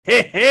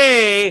Hey,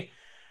 hey,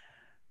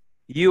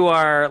 you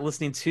are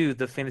listening to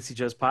the Fantasy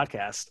Joe's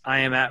podcast. I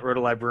am at Roto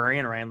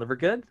Librarian Ryan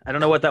Livergood. I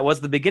don't know what that was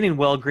at the beginning,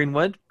 Will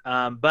Greenwood,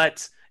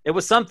 but it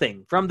was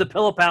something from the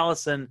Pillow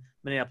Palace in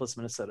Minneapolis,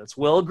 Minnesota. It's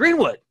Will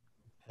Greenwood.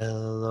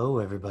 Hello,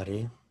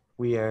 everybody.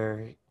 We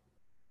are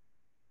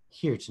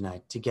here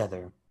tonight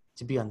together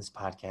to be on this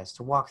podcast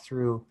to walk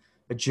through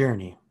a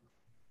journey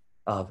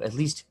of at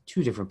least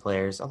two different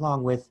players,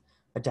 along with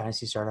a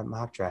Dynasty startup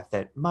mock draft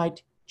that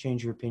might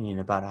change your opinion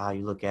about how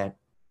you look at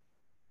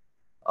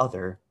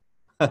other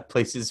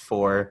places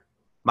for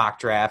mock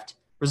draft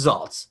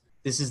results.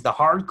 This is the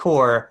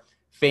hardcore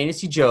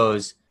Fantasy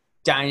Joe's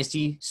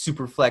Dynasty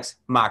Superflex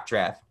mock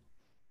draft.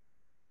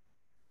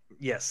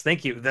 Yes,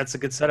 thank you. That's a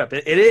good setup.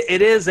 It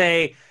is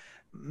a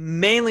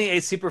mainly a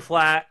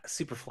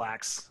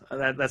superflex.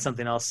 That's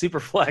something else.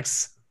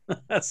 Superflex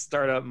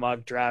startup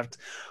mock draft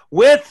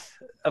with,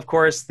 of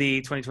course,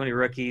 the 2020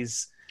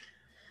 rookies.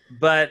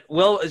 But,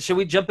 Will, should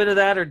we jump into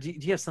that, or do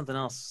you have something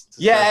else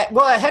to Yeah, start?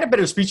 well, I had a bit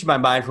of a speech in my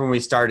mind from when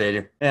we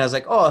started, and I was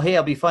like, "Oh, hey,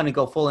 it'll be fun to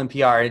go full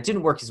NPR." And it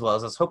didn't work as well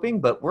as I was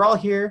hoping, but we're all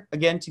here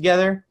again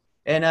together,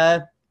 and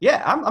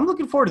yeah, I'm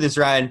looking forward to this,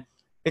 Ryan.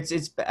 It's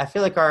I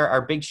feel like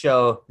our big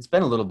show. It's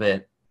been a little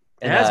bit,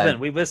 It and has been.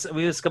 We missed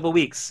a couple of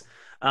weeks.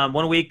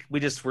 One week we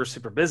just were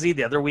super busy.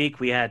 The other week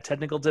we had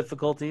technical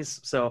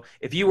difficulties. So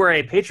if you were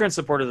a Patreon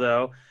supporter,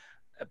 though,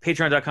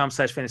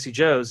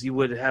 patreon.com/fantasyjoes, you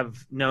would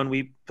have known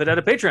we put out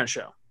a Patreon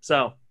show.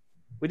 So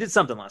we did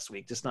something last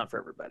week, just not for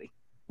everybody.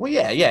 well,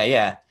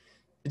 yeah.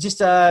 It's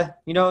just I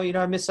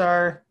miss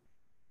our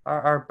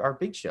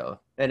big show.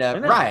 And I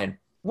know. Ryan,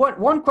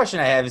 one question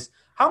I have is,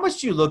 how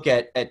much do you look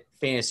at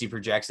fantasy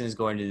projections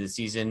going into the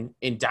season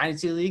in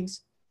dynasty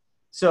leagues?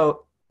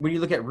 So when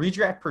you look at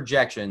redraft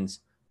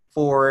projections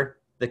for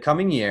the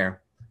coming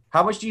year,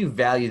 how much do you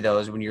value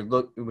those when you're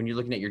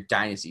looking at your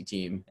dynasty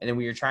team, and then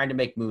when you're trying to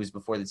make moves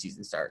before the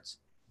season starts?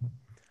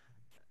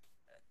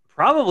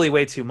 Probably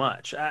way too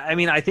much. I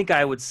mean, I think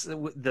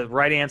the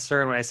right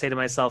answer, and when I say to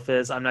myself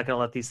is, I'm not going to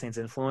let these things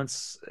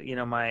influence,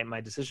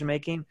 my decision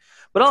making.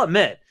 But I'll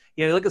admit,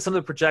 you look at some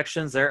of the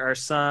projections. There are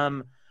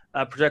some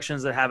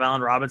projections that have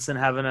Allen Robinson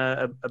having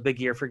a big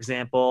year, for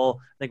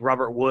example. I think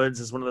Robert Woods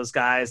is one of those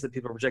guys that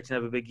people are projecting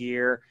to have a big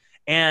year.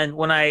 And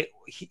when I,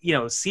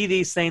 see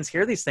these things,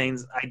 hear these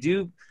things, I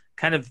do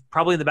kind of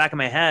probably in the back of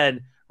my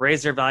head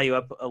raise their value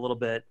up a little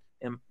bit,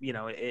 in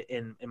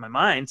my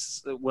mind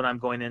when I'm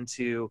going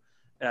into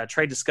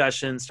trade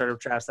discussions, startup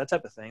drafts, that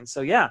type of thing.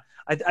 So yeah,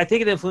 I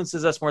think it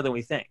influences us more than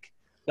we think.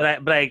 I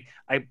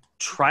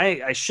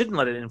shouldn't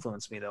let it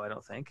influence me though. I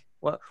don't think.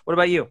 What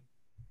about you?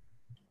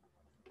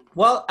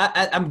 Well,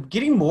 I'm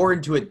getting more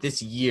into it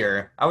this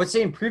year. I would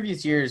say in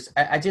previous years,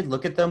 I did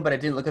look at them, but I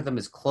didn't look at them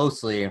as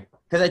closely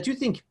because I do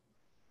think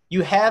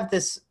you have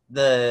basically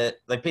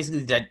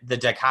the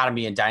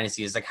dichotomy in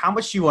dynasty is like, how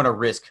much do you want to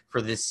risk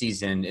for this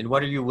season, and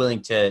what are you willing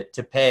to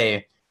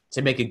pay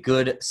to make a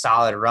good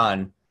solid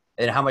run,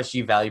 and how much do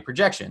you value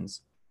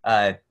projections?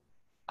 I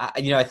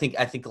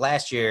think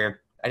last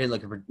year I didn't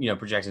look at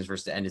projections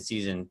versus the end of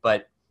season,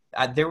 but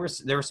there were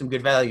some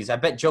good values. I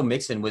bet Joe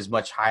Mixon was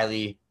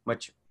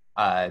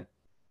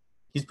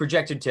he's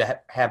projected to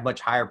have much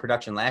higher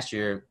production last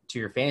year to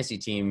your fantasy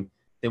team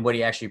than what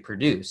he actually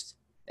produced.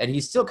 And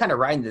he's still kind of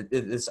riding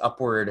this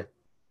upward,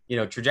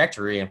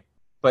 trajectory.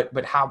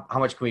 But how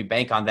much can we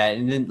bank on that?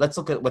 And then let's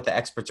look at what the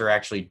experts are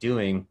actually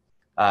doing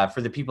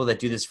for the people that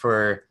do this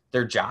for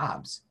their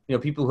jobs.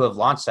 People who have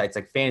launched sites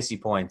like Fantasy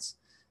Points,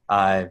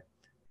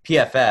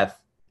 PFF,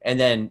 and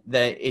then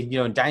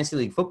in Dynasty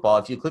League football,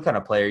 if you click on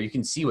a player, you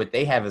can see what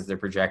they have as their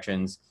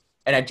projections.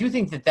 And I do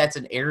think that that's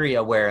an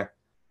area where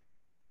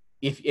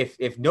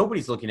if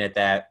nobody's looking at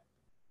that,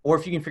 or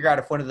if you can figure out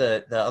if one of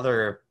the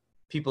other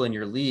people in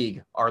your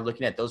league are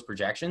looking at those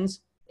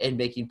projections and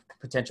making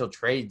potential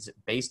trades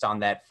based on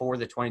that for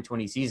the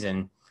 2020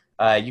 season,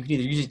 you can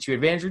either use it to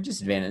advantage or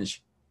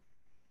disadvantage.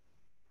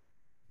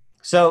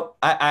 So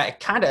I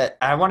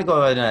want to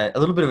go on a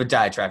little bit of a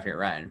diatribe here,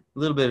 Ryan. A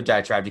little bit of a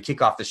diatribe to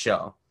kick off the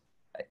show.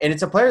 And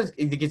it's a player that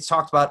gets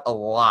talked about a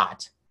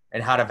lot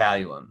and how to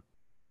value him.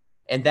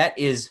 And that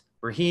is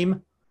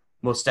Raheem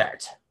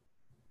Mostert.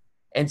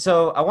 And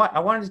so I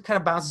wanted to kind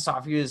of bounce this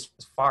off you as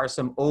far as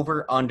some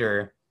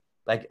over-under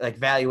like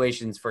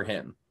valuations for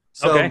him.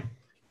 So Okay.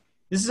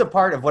 this is a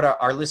part of what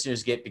our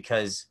listeners get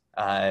because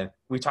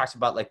we talked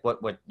about like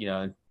what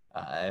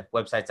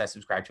websites I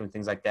subscribe to and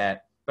things like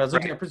that. But I was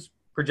looking at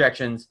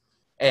projections,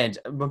 and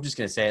I'm just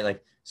going to say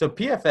so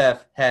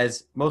PFF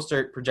has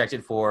Mostert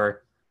projected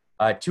for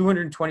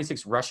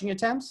 226 rushing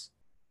attempts,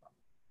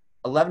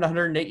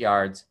 1,108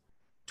 yards,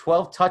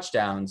 12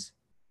 touchdowns,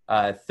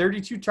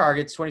 32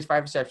 targets,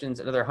 25 receptions,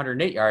 another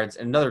 108 yards,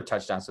 and another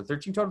touchdown. So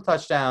 13 total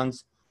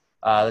touchdowns,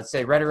 let's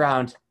say right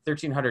around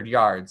 1,300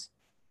 yards,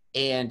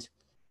 and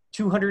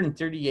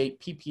 238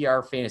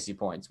 PPR fantasy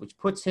points, which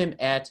puts him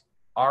at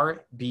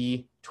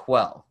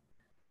RB12.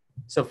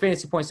 So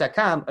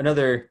fantasypoints.com,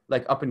 another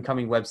like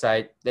up-and-coming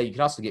website that you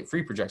can also get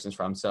free projections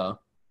from, so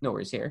no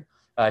worries here.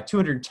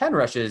 210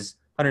 rushes,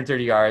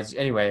 130 yards.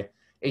 Anyway,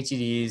 8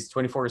 TDs,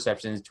 24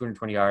 receptions,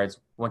 220 yards,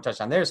 1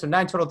 touchdown there. So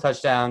 9 total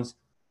touchdowns,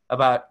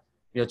 about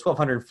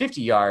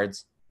 1,250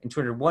 yards and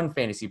 201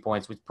 fantasy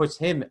points, which puts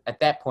him at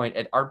that point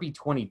at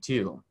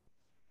RB22.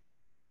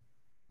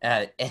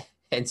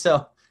 And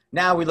so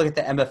now we look at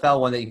the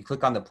MFL one that you can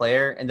click on the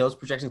player, and those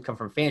projections come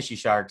from Fantasy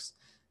Sharks.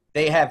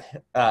 They have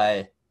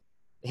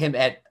him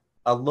at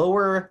a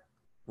lower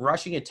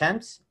rushing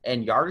attempts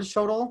and yardage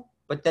total,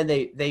 but then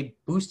they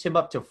boost him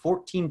up to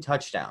 14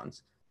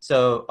 touchdowns.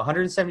 So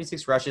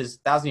 176 rushes,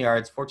 1,000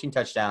 yards, 14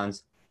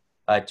 touchdowns,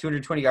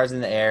 220 yards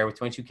in the air with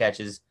 22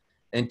 catches,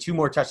 and 2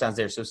 more touchdowns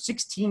there. So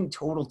 16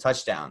 total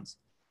touchdowns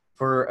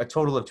for a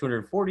total of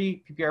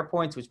 240 PPR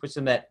points, which puts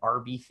him at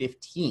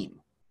RB15.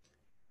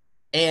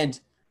 And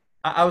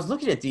I was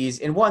looking at these,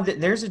 and one,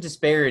 there's a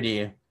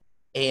disparity,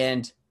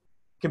 and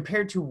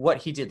compared to what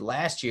he did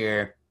last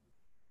year,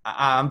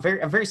 I'm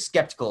very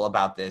skeptical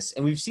about this.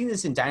 And we've seen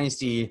this in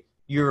Dynasty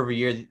year over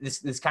year.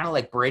 This kind of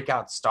like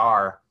breakout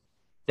star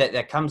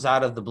that comes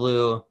out of the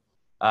blue,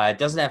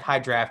 doesn't have high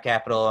draft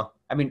capital.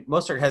 I mean,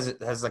 Mostert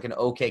has like an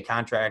okay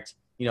contract,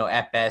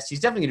 at best. He's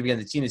definitely going to be on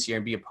the team this year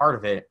and be a part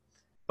of it.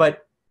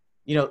 But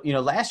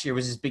last year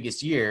was his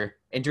biggest year,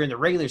 and during the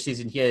regular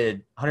season, he had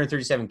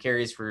 137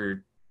 carries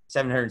for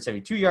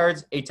 772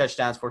 yards, 8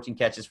 touchdowns, 14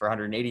 catches for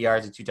 180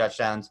 yards and 2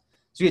 touchdowns.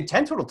 So he had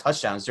 10 total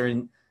touchdowns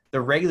during the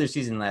regular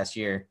season last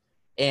year.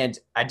 And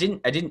I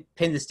didn't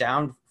pin this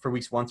down for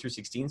weeks 1 through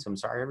 16, so I'm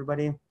sorry,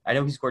 everybody. I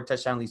know he scored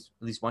touchdown, at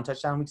least 1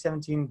 touchdown in week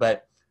 17,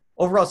 but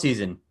overall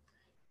season.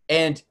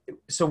 And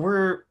so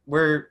we're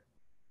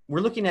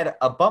looking at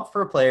a bump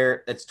for a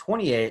player that's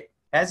 28,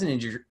 has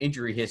an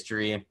injury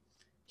history.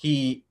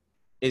 He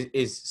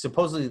is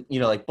supposedly,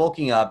 like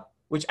bulking up,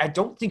 which I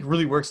don't think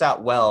really works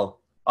out well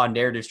on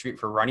Narrative Street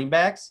for running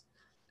backs.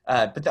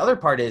 But the other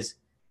part is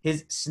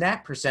his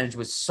snap percentage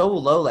was so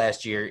low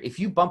last year. If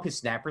you bump his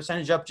snap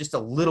percentage up just a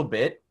little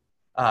bit,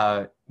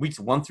 weeks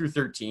 1 through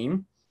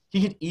 13,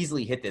 he could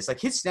easily hit this.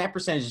 Like his snap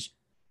percentage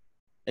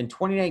in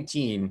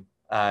 2019,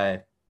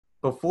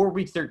 before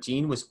week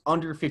 13 was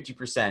under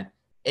 50%.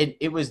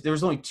 There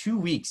was only 2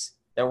 weeks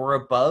that were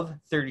above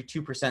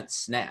 32%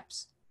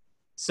 snaps.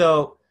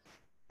 So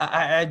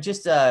I'm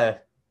just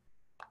having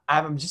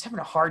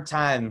a hard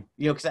time,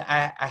 because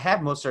I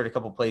have Mostert a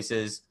couple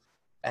places.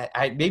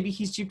 Maybe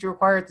he's cheap to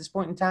acquire at this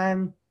point in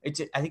time. I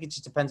think it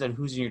just depends on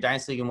who's in your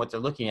dynasty league and what they're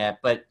looking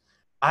at. But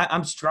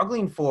I'm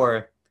struggling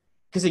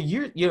because a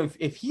year,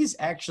 if he's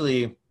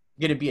actually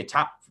going to be a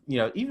top,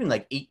 even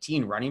like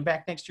 18 running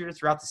back next year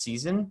throughout the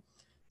season,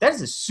 that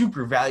is a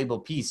super valuable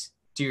piece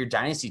to your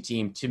dynasty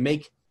team to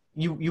make.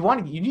 You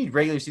need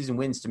regular season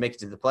wins to make it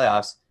to the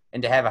playoffs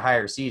and to have a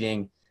higher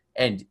seeding.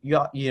 And you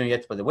have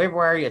to play the waiver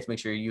wire. You have to make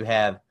sure you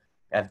have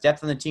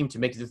depth on the team to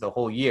make it through the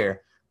whole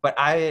year. But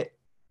I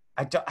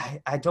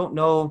don't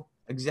know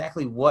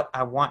exactly what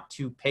I want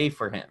to pay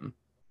for him.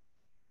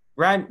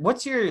 Ryan,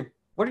 what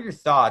are your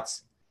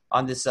thoughts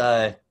on this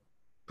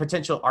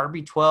potential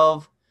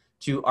RB12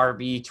 to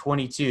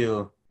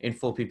RB22 in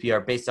full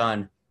PPR based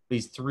on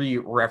these 3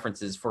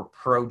 references for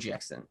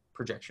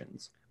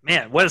projections?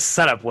 Man, what a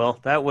setup, Will.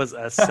 That was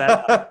a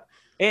setup.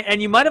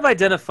 And you might have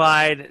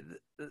identified,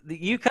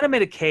 you kind of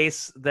made a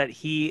case that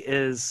he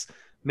is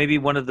maybe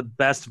one of the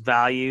best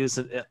values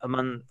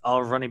among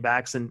all running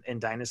backs in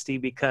Dynasty,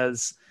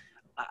 because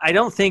I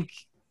don't think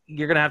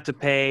you're going to have to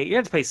pay. You're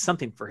going to have to pay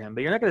something for him,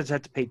 but you're not going to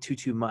have to pay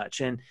too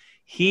much. And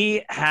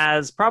he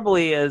has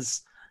probably I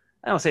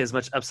don't say as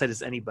much upside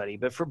as anybody,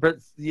 but for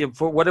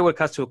what it would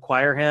cost to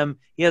acquire him,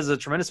 he has a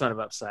tremendous amount of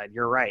upside.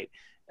 You're right.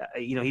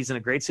 He's in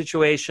a great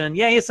situation.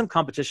 Yeah, he has some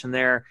competition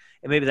there,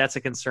 and maybe that's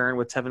a concern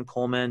with Tevin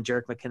Coleman,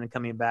 Jerick McKinnon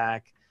coming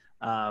back.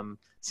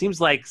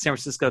 Seems like San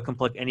Francisco can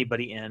plug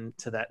anybody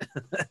into that,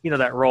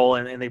 that role,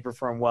 and they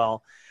perform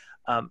well.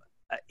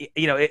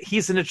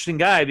 He's an interesting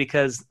guy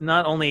because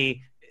not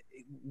only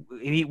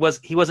he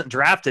wasn't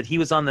drafted, he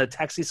was on the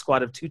taxi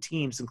squad of 2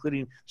 teams,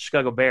 including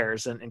Chicago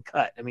Bears, and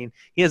cut. I mean,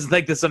 he has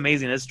like this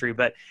amazing history,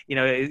 but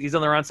he's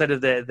on the wrong side of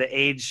the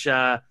age,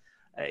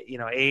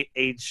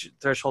 age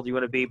threshold you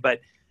want to be. But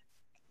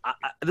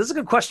this is a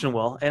good question,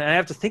 Will, and I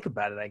have to think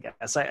about it. I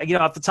guess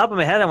off the top of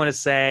my head, I want to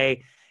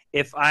say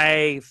if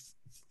I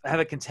have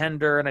a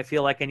contender and I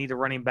feel like I need a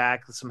running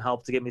back with some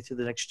help to get me through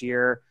the next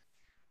year,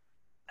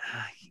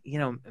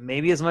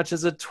 maybe as much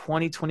as a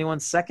 2021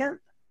 second.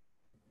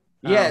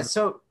 Yeah.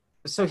 So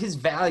his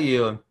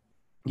value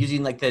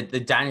using like the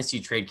Dynasty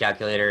trade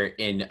calculator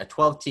in a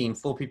 12-team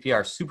full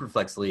PPR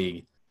Superflex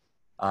league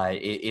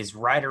is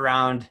right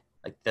around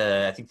like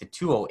the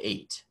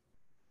 208.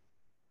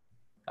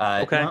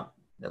 Okay.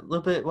 A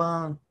little bit,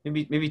 well,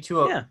 maybe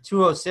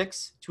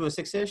 206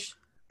 ish.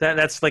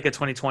 That's like a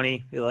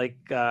 2020, like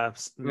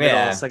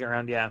middle second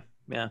round. Yeah.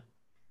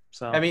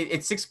 So I mean,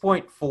 it's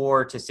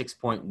 6.4 to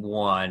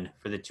 6.1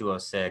 for the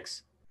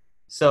 206.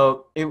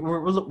 So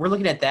we're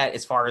looking at that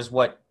as far as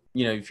what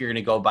if you're going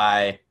to go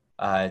by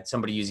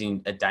somebody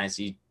using a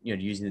dynasty,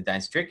 using the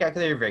Dynasty trade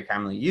calculator, very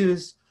commonly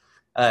used.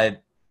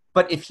 But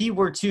if he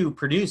were to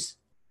produce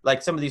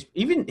like some of these,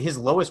 even his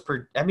lowest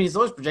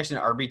projection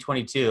at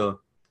RB22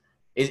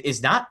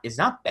 is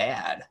not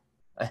bad.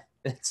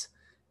 It's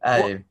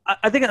Well,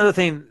 I think another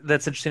thing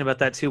that's interesting about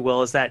that too,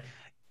 Will, is that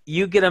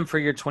you get him for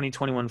your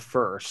 2021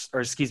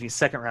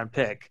 second round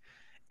pick.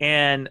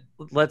 And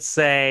let's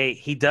say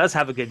he does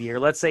have a good year.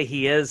 Let's say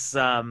he is,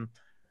 high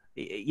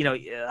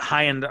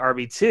end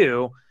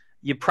RB2.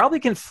 You probably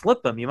can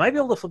flip him. You might be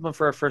able to flip him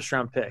for a first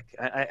round pick.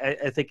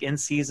 I think in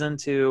season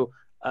to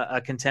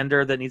a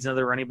contender that needs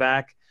another running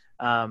back.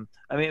 I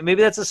mean,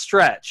 maybe that's a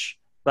stretch,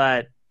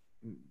 but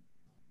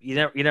you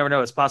never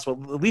know. It's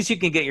possible. At least you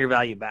can get your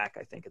value back,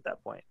 I think, at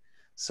that point.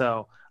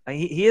 So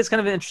he is kind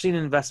of an interesting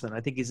investment.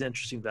 I think he's an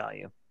interesting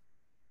value.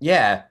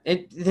 Yeah,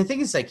 the thing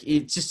is, like,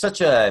 it's just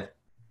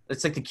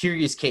it's like the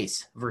curious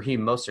case of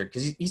Raheem Mostert,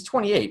 because he's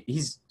 28.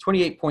 He's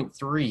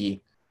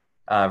 28.3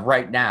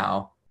 right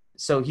now.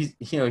 So he's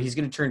going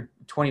to turn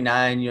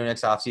 29,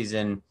 next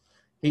offseason.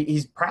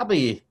 He's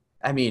probably,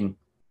 I mean,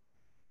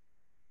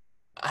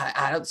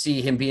 I don't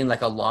see him being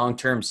like a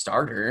long-term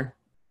starter.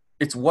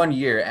 It's 1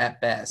 year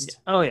at best.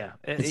 Oh yeah.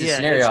 It's a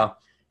scenario.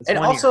 It's and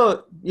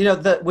also,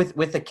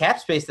 with the cap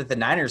space that the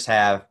Niners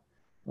have,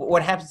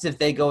 what happens if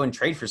they go and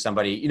trade for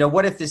somebody?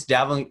 What if this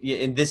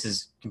Dalvin, and this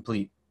is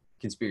complete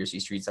conspiracy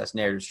streets, that's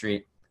narrative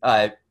street.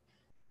 How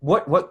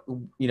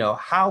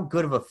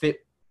good of a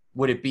fit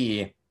would it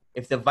be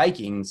if the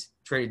Vikings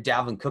traded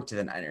Dalvin Cook to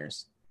the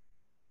Niners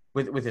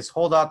with his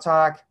holdout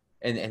talk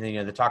and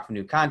the talk for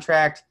new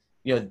contract?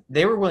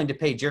 They were willing to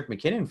pay Jerick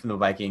McKinnon from the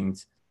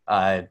Vikings,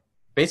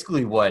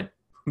 basically what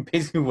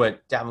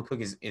Dalvin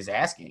Cook is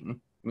asking.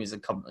 I mean, it's a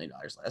couple $1 million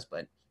less,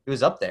 but it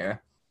was up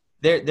there.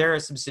 There are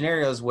some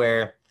scenarios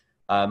where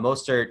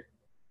Mostert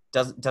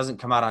doesn't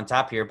come out on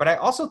top here, but I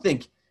also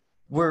think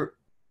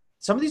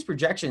some of these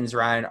projections,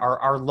 Ryan,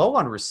 are low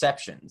on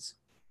receptions.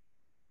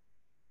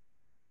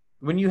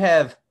 When you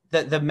have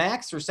the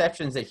max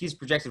receptions that he's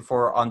projected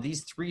for on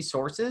these three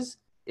sources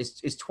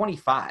is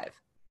 25.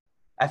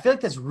 I feel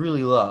like that's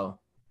really low.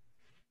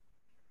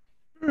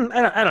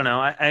 I don't know.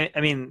 I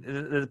mean,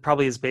 it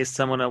probably is based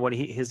somewhat on what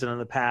he has done in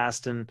the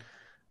past, and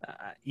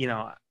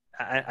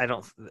I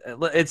don't. It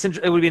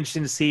would be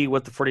interesting to see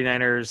what the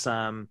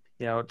 49ers,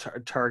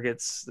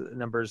 targets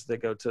numbers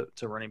that go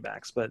to running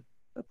backs, but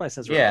that probably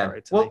sounds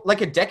right to me.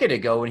 Like a decade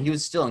ago when he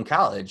was still in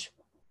college,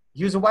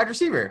 he was a wide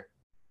receiver.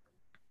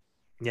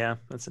 Yeah,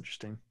 that's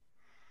interesting.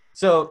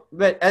 So,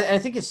 but I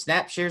think his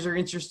snap shares are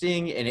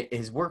interesting, and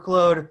his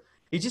workload.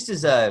 He just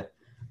is what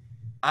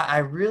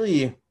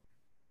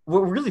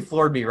really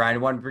floored me, Ryan, I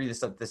wanted to bring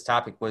this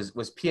topic was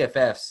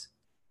PFF's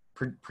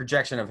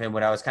projection of him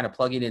when I was kind of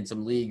plugging in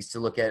some leagues to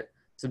look at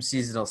some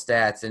seasonal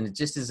stats, and it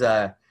just is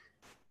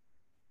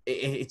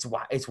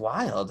it's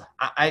wild.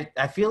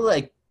 I feel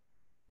like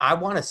I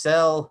want to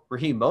sell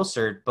Raheem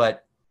Mostert,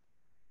 but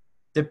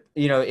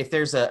if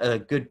there's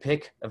a good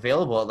pick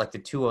available at like the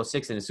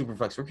 206 in a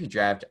Superflex rookie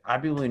draft,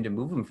 I'd be willing to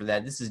move him for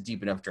that. This is a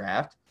deep enough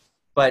draft,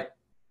 but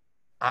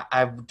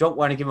I don't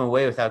want to give him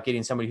away without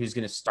getting somebody who's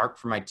going to start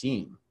for my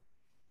team.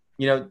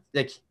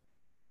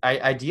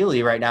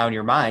 Ideally right now in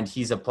your mind,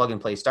 he's a plug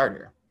and play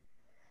starter.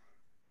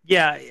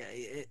 Yeah,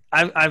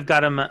 I've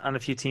got him on a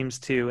few teams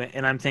too,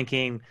 and I'm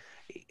thinking,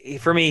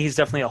 for me, he's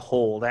definitely a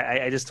hold.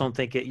 I just don't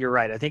think it. You're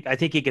right. I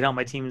think he can help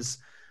my teams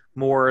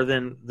more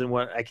than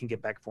what I can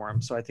get back for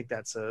him. So I think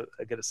that's a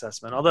good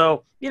assessment.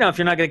 Although, if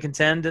you're not going to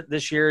contend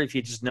this year, if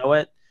you just know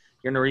it,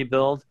 you're going to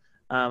rebuild.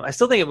 I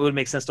still think it would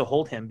make sense to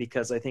hold him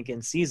because I think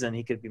in season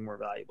he could be more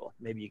valuable.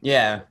 Maybe you can.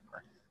 Yeah.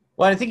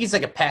 Well, I think he's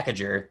like a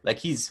packager.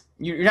 Like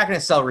you're not going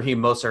to sell Raheem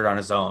Mostert on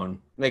his own.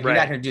 Like you're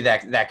not going to do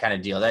that kind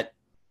of deal. That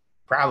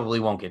probably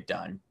won't get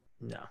done.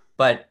 No.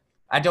 But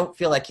I don't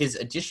feel like his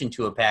addition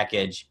to a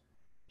package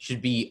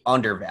should be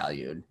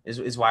undervalued.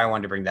 Is why I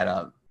wanted to bring that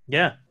up.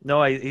 Yeah.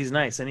 No, he's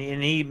nice, and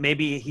he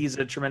maybe he's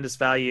a tremendous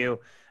value.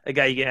 A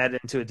guy you get added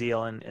into a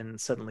deal, and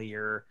suddenly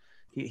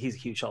he's a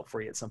huge help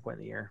for you at some point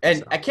in the year. And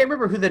so. I can't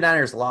remember who the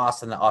Niners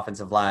lost on the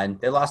offensive line.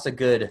 They lost a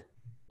good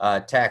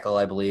tackle,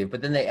 I believe,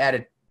 but then they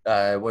added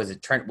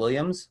Trent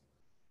Williams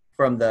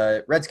from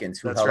the Redskins,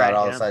 who held out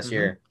all this last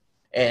year.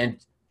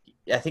 And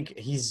I think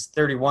he's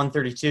 31,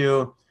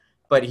 32,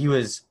 but he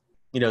was,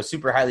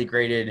 super highly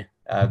graded,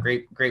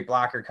 great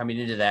blocker coming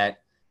into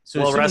that.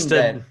 So well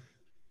rested.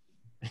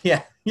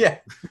 Yeah.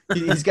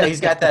 He's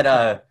got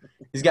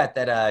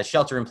that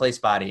shelter in place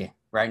body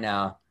right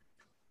now.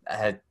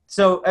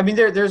 So I mean,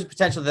 there's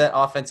potential that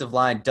offensive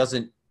line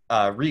doesn't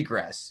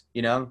regress,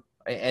 and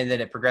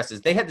then it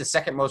progresses. They had the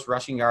second most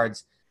rushing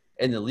yards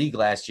in the league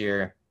last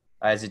year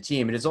as a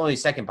team. It is only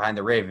second behind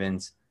the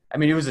Ravens. I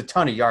mean, it was a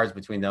ton of yards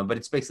between them, but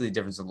it's basically the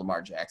difference of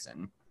Lamar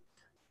Jackson.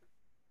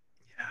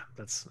 Yeah,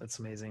 that's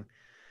amazing.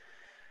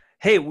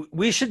 Hey,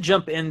 we should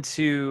jump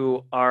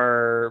into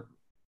our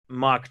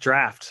mock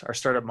draft, our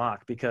startup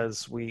mock,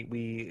 because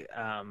we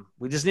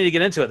just need to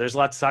get into it. There's a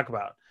lot to talk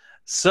about.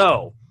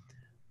 So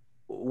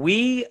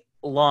we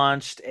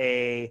launched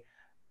a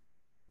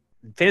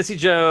Fantasy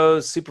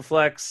Joe's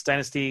Superflex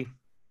Dynasty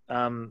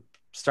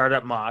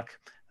startup mock.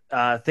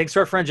 Thanks to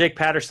our friend Jake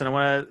Patterson. I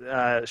want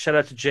to shout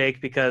out to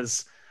Jake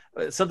because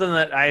it's something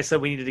that I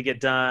said we needed to get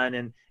done,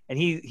 and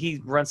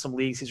he runs some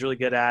leagues. He's really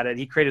good at it.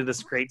 He created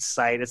this great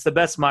site. It's the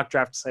best mock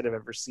draft site I've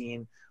ever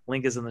seen.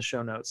 Link is in the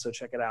show notes, so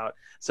check it out.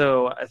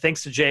 So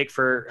thanks to Jake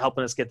for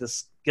helping us get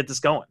this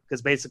going,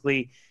 because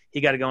basically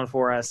he got it going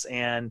for us,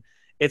 and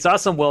it's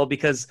awesome, Will,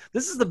 because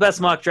this is the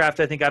best mock draft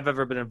I think I've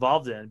ever been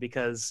involved in,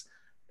 because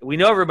we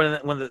know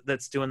everybody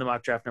that's doing the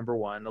mock draft number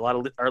one, a lot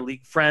of our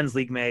league friends,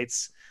 league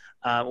mates,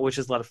 which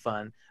is a lot of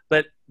fun.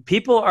 But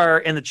people are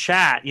in the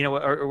chat,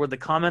 or with the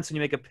comments when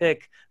you make a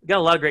pick. We got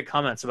a lot of great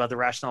comments about the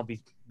rationale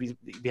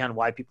behind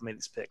why people made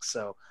these picks.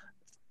 So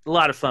a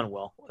lot of fun,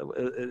 Will.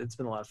 It's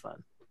been a lot of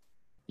fun.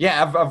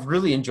 Yeah, I've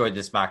really enjoyed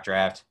this mock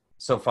draft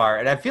so far,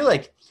 and I feel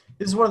like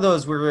this is one of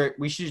those where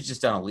we should have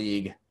just done a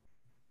league,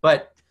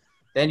 but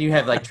then you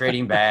have like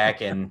trading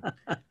back, and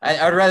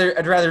I'd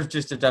rather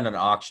just have done an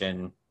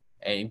auction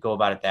and go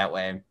about it that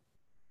way.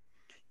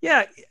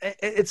 Yeah,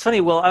 it's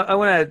funny. Well, I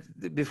want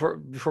to before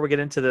we get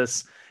into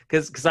this,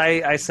 because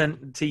I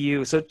sent to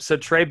you. So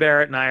Trey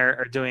Barrett and I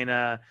are doing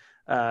a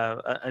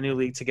new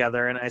league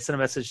together, and I sent a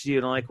message to you,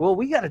 and I'm like, well,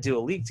 we got to do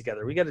a league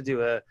together. We got to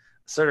do a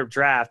sort of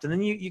draft. And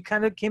then you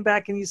kind of came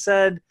back and you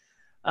said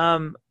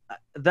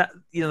that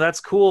that's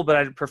cool, but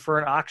I'd prefer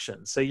an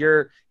auction. So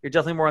you're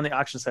definitely more on the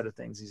auction side of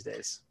things these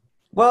days.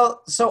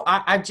 Well, so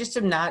I just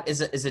am not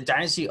as a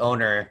Dynasty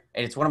owner,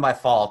 and it's one of my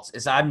faults.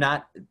 Is I'm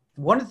not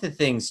one of the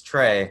things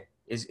Trey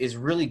is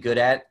really good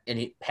at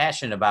and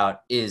passionate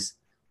about is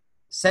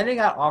sending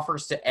out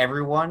offers to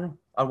everyone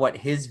on what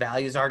his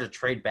values are to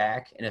trade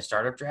back in a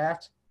startup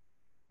draft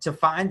to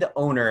find the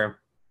owner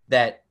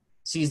that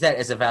sees that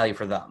as a value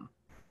for them.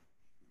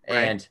 Right.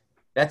 And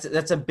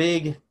that's a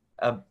big,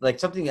 like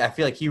something I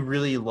feel like he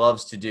really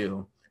loves to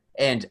do.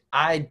 And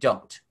I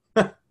don't.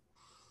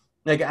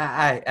 Like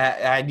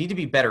I need to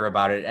be better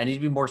about it. I need to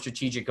be more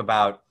strategic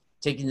about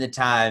taking the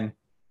time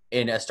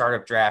in a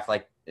startup draft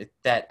like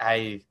that.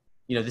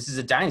 This is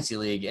a Dynasty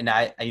league, and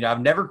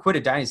I've never quit a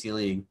Dynasty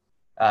league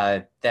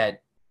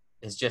that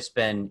has just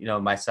been,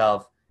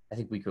 myself. I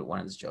think we quit one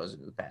of the shows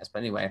in the past, but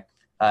anyway,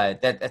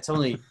 that's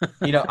only,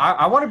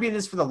 I want to be in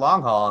this for the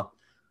long haul,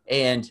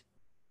 and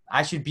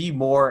I should be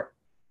more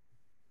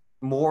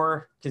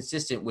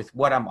consistent with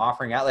what I'm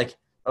offering out. Like,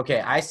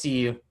 okay, I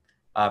see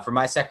for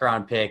my second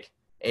round pick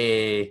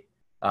like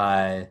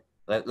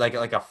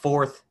a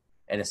fourth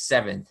and a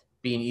seventh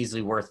being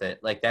easily worth it.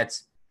 Like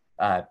that's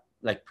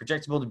like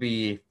projectable to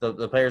be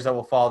the players that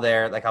will fall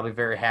there. Like I'll be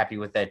very happy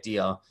with that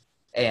deal.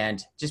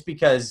 And just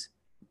because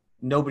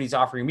nobody's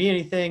offering me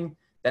anything,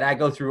 that I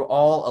go through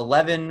all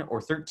 11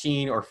 or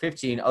 13 or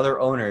 15 other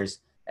owners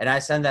and I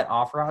send that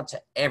offer out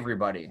to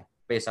everybody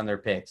based on their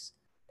picks,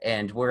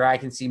 and where I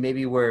can see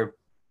maybe where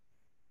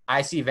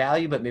I see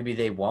value, but maybe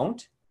they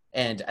won't.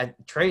 And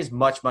Trey is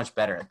much, much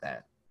better at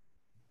that.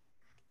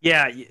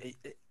 Yeah.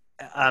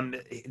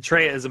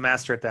 Trey is a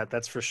master at that.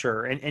 That's for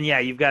sure. And yeah,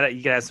 you got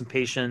to have some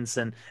patience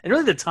and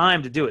really the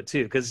time to do it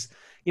too. Cause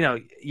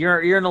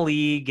you're in a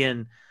league,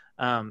 and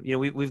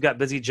we've got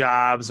busy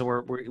jobs,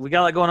 and we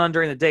got a lot going on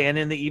during the day and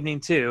in the evening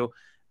too.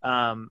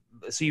 So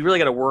you really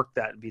got to work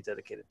that and be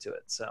dedicated to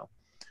it. So,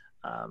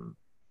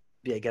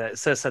 you got to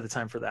set aside the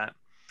time for that.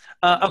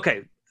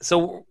 Okay.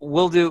 So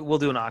we'll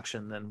do an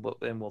auction then,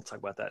 and we'll talk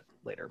about that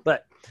later.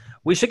 But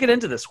we should get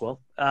into this,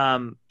 Will.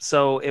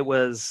 So it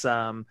was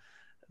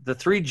the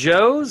three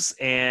Joes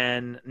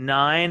and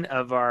 9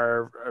 of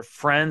our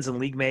friends and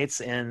league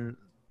mates in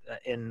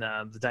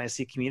the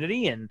Dynasty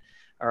community and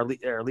our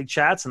league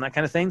chats and that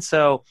kind of thing.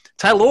 So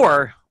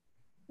Tylor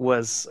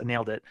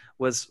nailed it.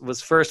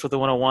 Was first with the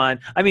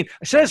 101. I mean,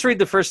 should I just read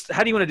the first?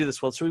 How do you want to do this,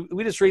 Will? So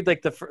we just read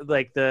like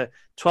the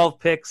 12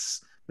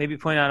 picks. Maybe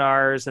point out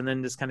ours, and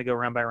then just kind of go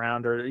round by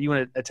round, or you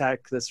want to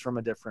attack this from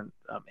a different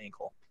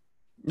angle?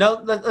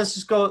 No, let's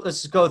just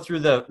go through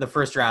the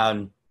first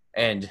round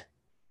and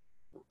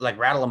like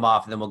rattle them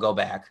off, and then we'll go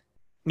back.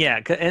 Yeah,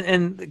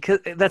 and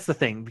that's the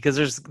thing, because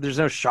there's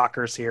no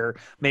shockers here.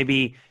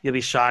 Maybe you'll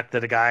be shocked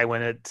that a guy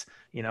went at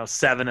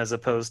 7 as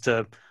opposed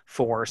to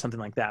 4 or something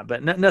like that,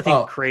 but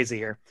nothing crazy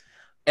here.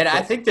 And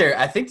I think there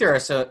are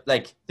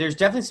there's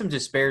definitely some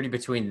disparity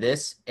between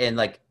this and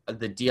like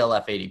the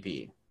DLF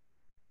ADP.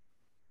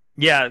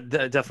 Yeah,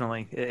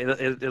 definitely.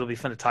 It'll be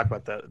fun to talk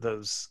about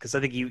those, because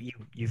I think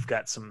you've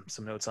got some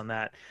notes on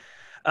that.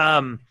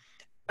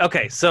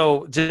 Okay,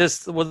 so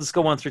we'll just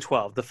go 1 through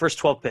 12. The first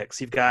 12 picks,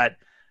 you've got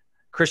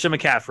Christian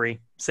McCaffrey,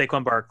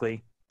 Saquon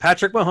Barkley,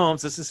 Patrick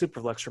Mahomes. This is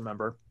Superflex,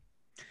 remember?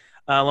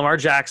 Lamar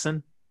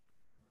Jackson,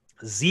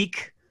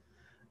 Zeke,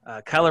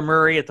 Kyler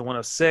Murray at the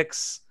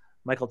 106,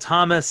 Michael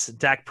Thomas,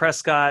 Dak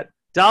Prescott,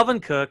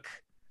 Dalvin Cook,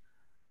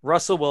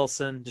 Russell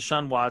Wilson,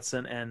 Deshaun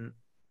Watson, and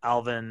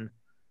Alvin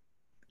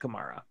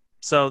Kamara.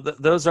 So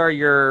those are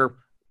your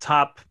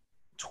top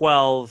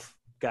 12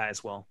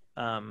 guys. Well,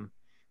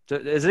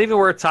 is it even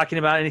worth talking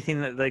about anything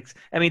that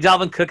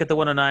Dalvin Cook at the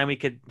 109, we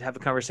could have a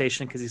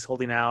conversation because he's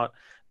holding out.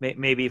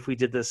 Maybe if we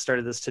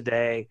started this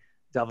today,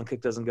 Dalvin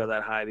Cook doesn't go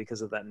that high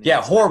because of that.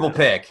 Yeah, horrible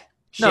pick.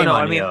 Shame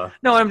on you.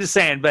 No, I'm just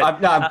saying.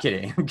 But I'm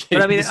kidding. I'm kidding.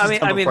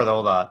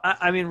 But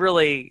I mean,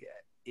 really,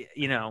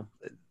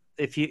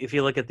 if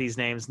you look at these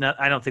names,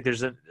 I don't think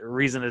there's a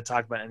reason to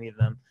talk about any of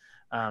them.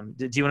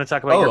 Do you want to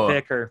talk about your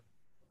pick, or?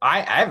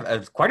 I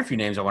have quite a few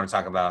names I want to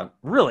talk about.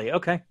 Really?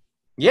 Okay.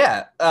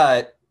 Yeah.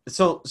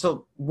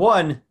 So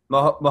one,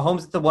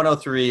 Mahomes at the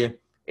 103.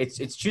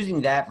 It's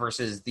choosing that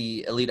versus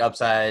the elite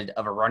upside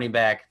of a running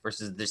back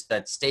versus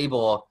that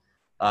stable,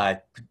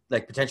 like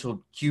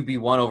potential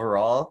QB1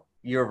 overall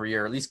year over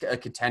year, at least a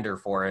contender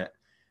for it.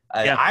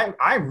 Yeah.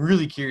 I'm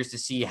really curious to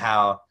see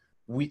how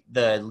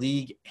the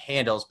league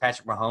handles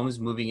Patrick Mahomes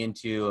moving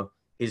into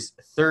his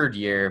third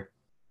year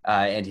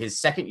and his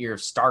second year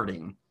of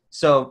starting.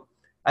 So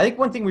I think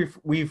one thing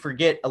we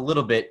forget a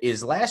little bit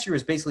is last year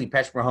was basically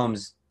Patrick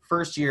Mahomes'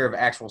 first year of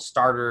actual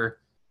starter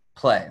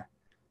play.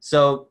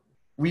 So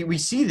we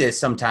see this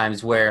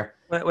sometimes where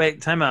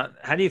Wait, time out.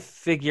 How do you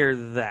figure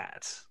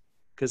that?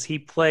 Because he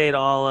played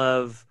all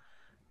of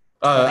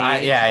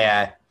 2018.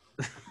 yeah.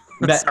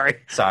 Sorry.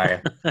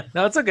 Sorry.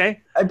 No, it's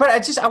okay. But I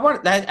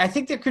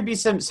think there could be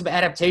some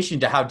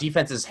adaptation to how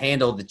defenses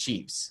handle the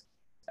Chiefs.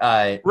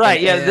 Right.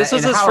 Yeah. This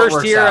was his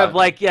first year out.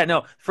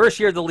 of first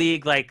year of the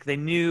league. Like they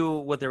knew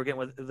what they were getting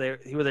with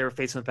who they were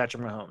facing with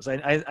Patrick Mahomes.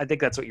 I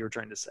think that's what you were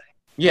trying to say.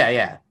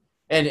 Yeah.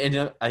 And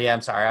yeah,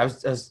 I'm sorry. I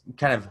was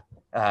kind of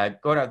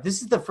going out.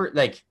 This is the first,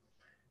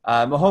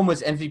 Mahomes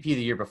was MVP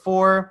the year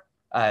before.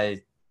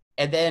 And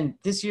then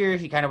this year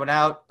he kind of went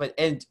out,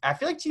 and I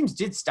feel like teams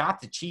did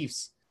stop the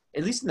Chiefs,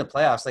 at least in the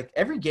playoffs. Like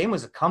every game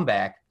was a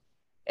comeback,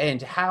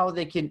 and how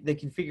they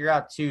can figure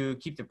out to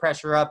keep the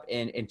pressure up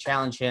and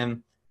challenge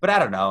him. But I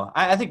don't know.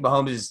 I think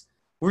Mahomes is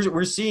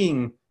we're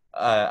seeing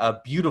a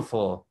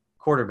beautiful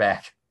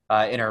quarterback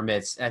in our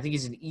midst, and I think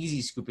he's an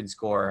easy scoop and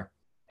score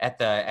at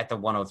the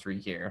 103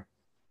 here.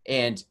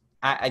 And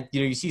I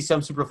you see some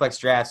Superflex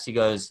drafts, he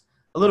goes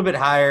a little bit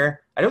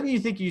higher. I don't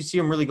think you see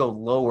him really go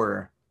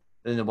lower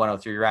than the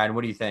 103. Ryan,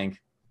 what do you think?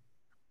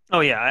 Oh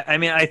yeah, I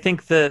mean, I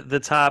think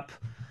the top,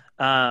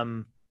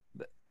 4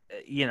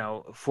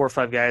 or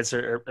 5 guys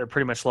are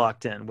pretty much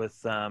locked in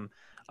with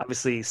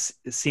obviously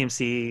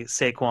CMC,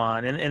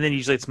 Saquon, and then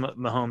usually it's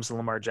Mahomes and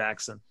Lamar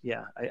Jackson.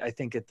 Yeah, I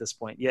think at this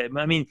point, yeah,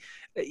 I mean,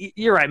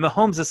 you're right.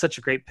 Mahomes is such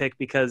a great pick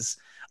because,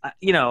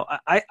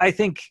 I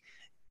think.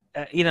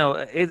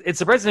 It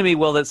surprises me,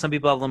 Will, that some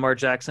people have Lamar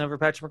Jackson over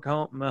Patrick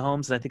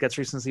Mahomes, and I think that's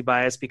recency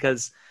bias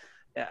because,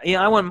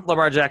 I want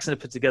Lamar Jackson to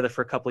put together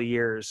for a couple of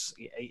years,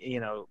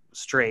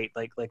 straight,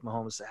 like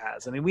Mahomes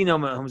has. I mean, we know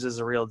Mahomes is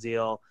a real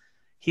deal.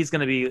 He's going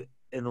to be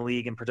in the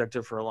league and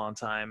productive for a long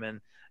time,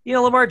 and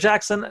Lamar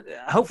Jackson,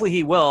 hopefully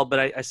he will, but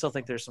I still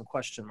think there's some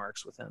question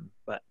marks with him.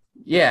 But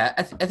yeah,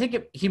 I think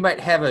he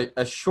might have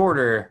a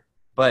shorter,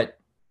 but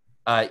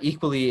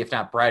equally, if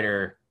not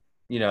brighter,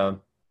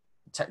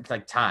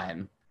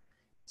 time.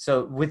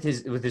 So with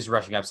his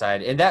rushing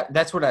upside, and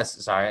that's what I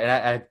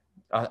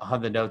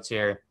have the notes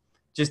here,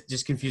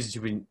 just confused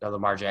between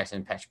Lamar Jackson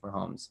and Patrick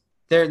Mahomes.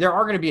 There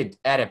are going to be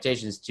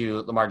adaptations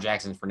to Lamar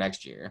Jackson for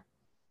next year,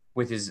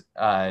 with his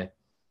I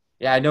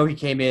know he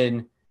came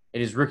in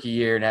his rookie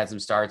year and had some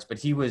starts, but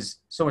he was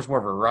so much more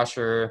of a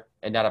rusher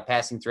and not a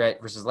passing threat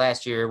versus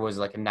last year was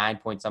like a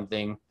 9-point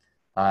something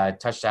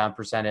touchdown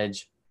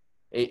percentage.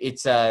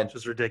 It's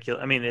just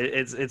ridiculous. I mean,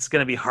 it's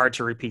going to be hard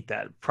to repeat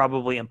that.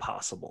 Probably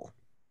impossible.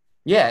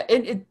 Yeah,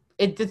 and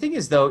the thing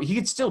is, though, he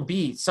could still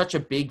be such a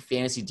big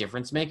fantasy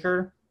difference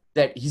maker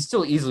that he's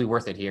still easily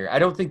worth it here. I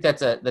don't think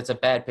that's a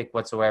bad pick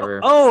whatsoever.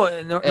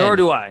 Nor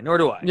do I.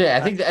 Yeah,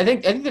 I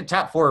think the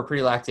top 4 are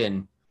pretty locked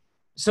in.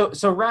 So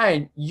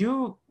Ryan,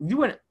 you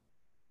went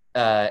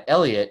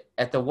Elliott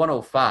at the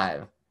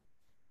 105.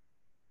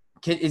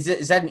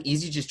 Is that an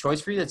easy just choice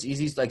for you? That's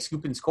easy, like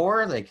scoop and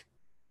score, like.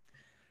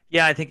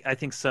 Yeah, I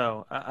think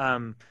so.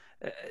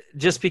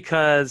 Just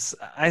because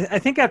I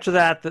think after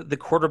that, the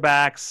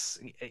quarterbacks,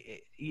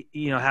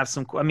 have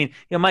some. I mean,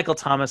 Michael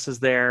Thomas is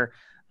there,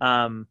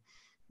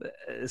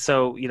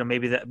 so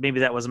maybe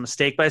that was a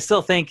mistake. But I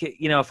still think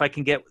if I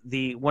can get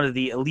one of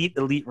the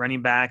elite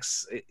running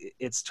backs,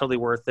 it's totally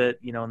worth it.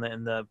 In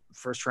the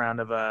first round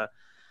of a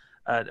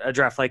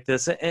draft like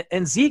this,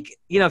 and Zeke,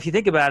 if you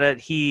think about it,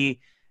 he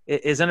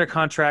is under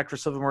contract for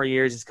several more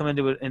years. He's coming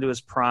into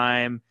his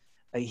prime.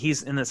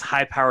 He's in this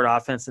high-powered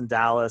offense in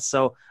Dallas.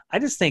 So I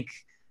just think,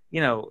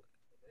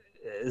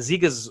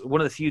 Zeke is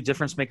one of the few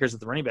difference makers at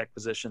the running back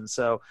position.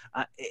 So,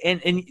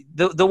 and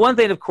the one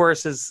thing, of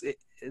course, is,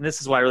 and this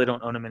is why I really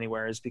don't own him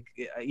anywhere, is because,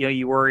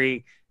 you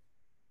worry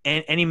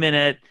any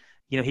minute,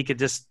 he could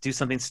just do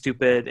something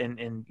stupid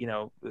and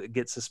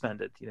get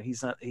suspended.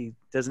 He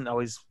doesn't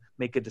always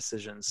make good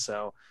decisions.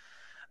 So,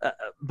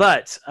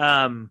 but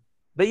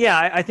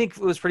yeah, I think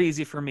it was pretty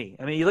easy for me.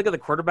 I mean, you look at the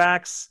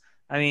quarterbacks.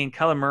 I mean,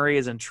 Kyler Murray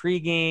is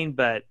intriguing,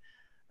 but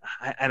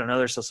I don't know.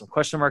 There's still some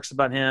question marks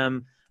about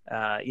him.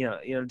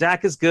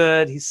 Dak is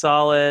good. He's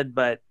solid,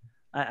 but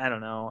I don't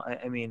know.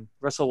 I mean,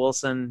 Russell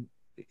Wilson,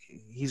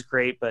 he's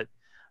great, but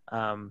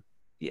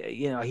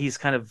he's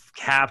kind of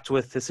capped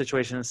with the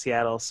situation in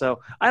Seattle. So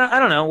I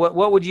don't know.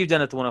 What would you have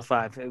done at the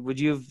 105? Would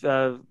you have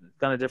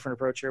done a different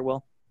approach here,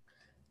 Will?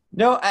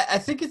 No, I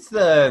think it's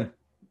the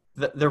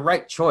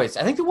right choice.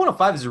 I think the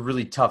 105 is a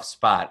really tough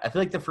spot. I feel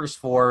like the first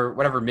 4,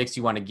 whatever mix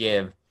you want to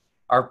give,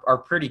 are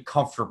pretty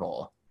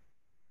comfortable.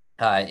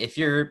 If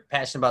you're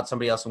passionate about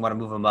somebody else and want to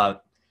move them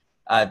up,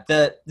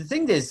 The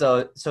thing is,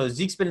 though, so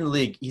Zeke's been in the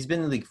league. He's been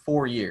in the league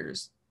 4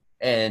 years,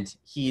 and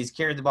he's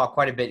carried the ball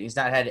quite a bit. He's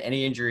not had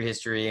any injury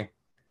history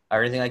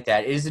or anything like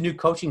that. It is a new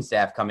coaching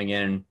staff coming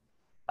in.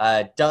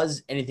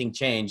 Does anything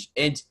change?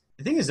 And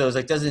the thing is, though, is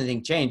like, does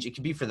anything change? It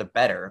could be for the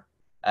better.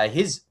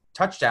 His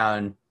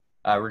touchdown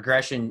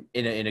regression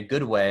in a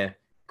good way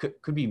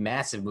could be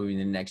massive moving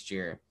into next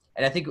year.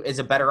 And I think as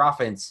a better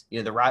offense,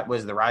 the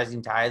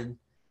rising tide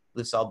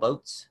lifts all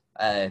boats.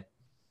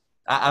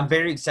 I'm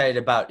very excited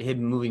about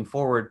him moving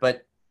forward,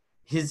 but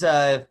his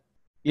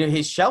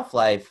his shelf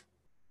life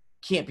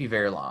can't be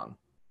very long.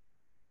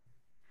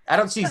 I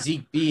don't see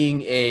Zeke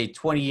being a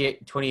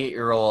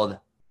 28-year-old,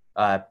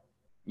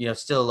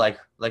 still like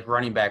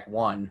running back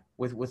one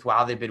with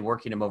how they've been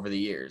working him over the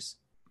years.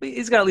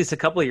 He's got at least a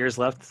couple of years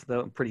left,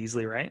 though, pretty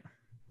easily, right?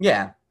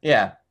 Yeah.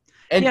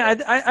 And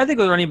I think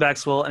with running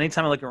backs,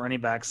 anytime I look at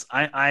running backs,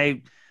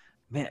 man,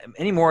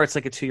 anymore it's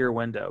like a 2-year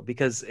window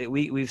because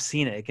we've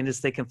seen it.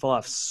 They can fall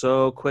off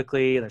so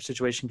quickly, and their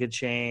situation could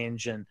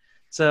change. And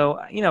so,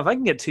 if I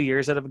can get 2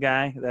 years out of a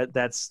guy,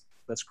 that's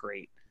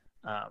great.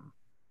 But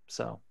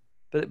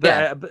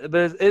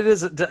it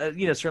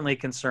is certainly a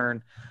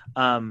concern.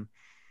 But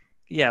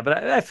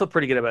I feel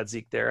pretty good about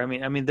Zeke there. I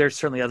mean, there's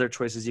certainly other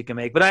choices you can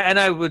make, but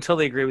I would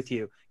totally agree with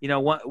you.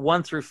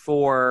 1 through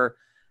 4.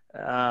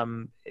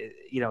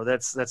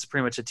 That's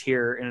pretty much a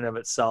tier in and of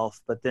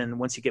itself. But then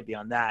once you get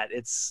beyond that,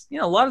 it's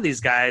a lot of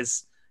these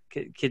guys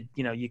could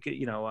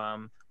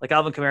like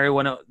Alvin Kamara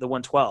went the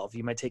 112.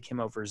 You might take him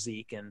over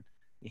Zeke, and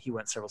he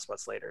went several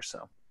spots later.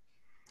 So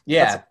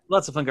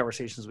lots of fun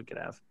conversations we could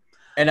have.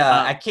 And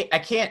I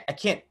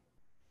can't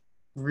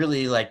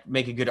really like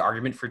make a good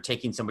argument for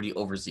taking somebody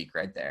over Zeke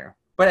right there.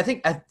 But I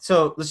think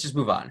so. Let's just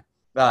move on.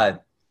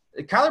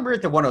 Kyler Murray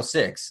at the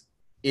 106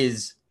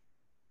 is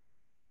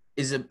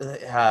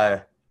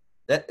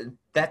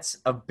that's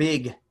a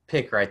big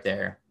pick right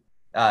there.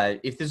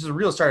 If this is a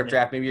real startup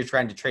draft, maybe you're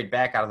trying to trade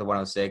back out of the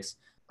 106,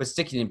 but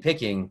sticking and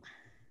picking,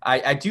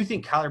 I do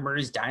think Kyler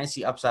Murray's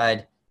dynasty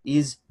upside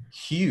is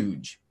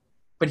huge.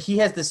 But he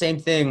has the same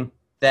thing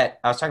that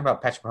I was talking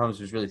about. Patrick Mahomes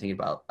was really thinking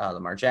about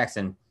Lamar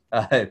Jackson.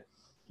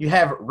 You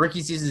have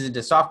rookie seasons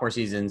into sophomore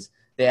seasons.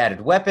 They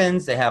added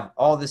weapons. They have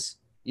all this,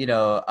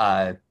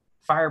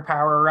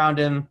 firepower around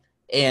him,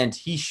 and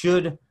he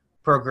should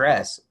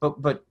progress.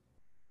 But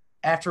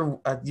after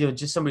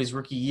just somebody's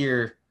rookie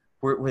year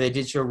where they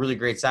did show really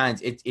great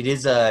signs, it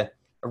is a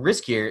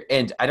risk here.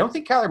 And I don't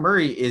think Kyler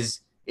Murray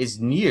is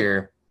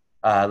near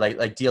like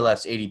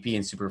DLF's ADP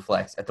and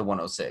Superflex at the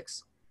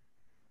 106.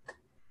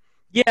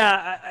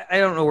 Yeah, I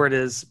don't know where it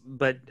is,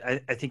 but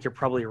I think you're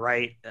probably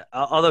right.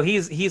 Although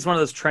he's one of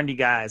those trendy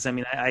guys. I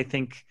mean, I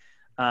think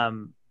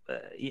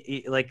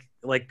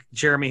like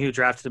Jeremy, who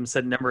drafted him,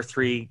 said number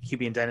 3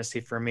 QB in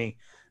Dynasty for me.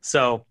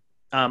 So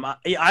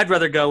I'd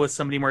rather go with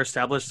somebody more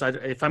established.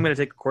 If I'm going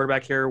to take a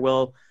quarterback here,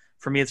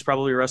 for me, it's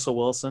probably Russell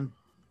Wilson.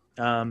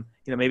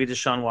 Maybe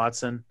Deshaun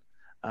Watson,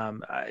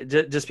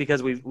 just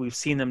because we've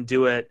seen them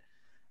do it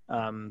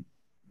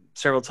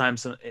several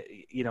times, in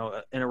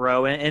a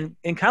row. And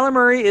Kyler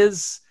Murray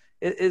is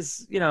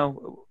he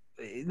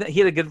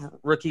had a good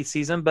rookie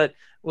season, but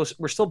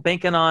we're still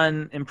banking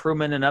on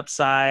improvement and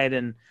upside.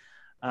 And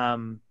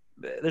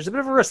there's a bit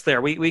of a risk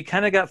there. We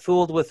kind of got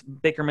fooled with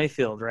Baker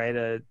Mayfield, right?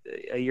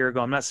 A year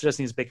ago. I'm not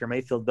suggesting he's Baker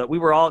Mayfield, but we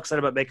were all excited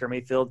about Baker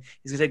Mayfield.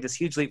 He's going to take this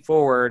huge leap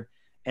forward,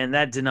 and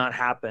that did not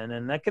happen.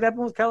 And that could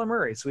happen with Kyler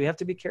Murray. So we have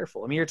to be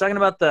careful. I mean, you're talking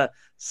about the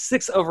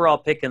 6th overall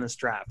pick in this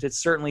draft. It's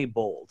certainly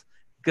bold.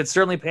 Could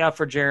certainly pay off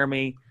for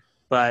Jeremy,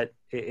 but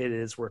it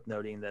is worth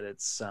noting that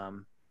it's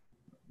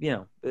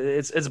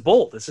it's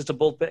bold. It's just a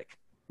bold pick.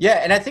 Yeah,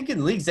 and I think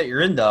in leagues that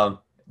you're in, though,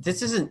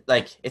 this isn't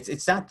like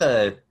it's not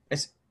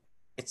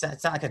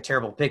like a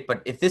terrible pick.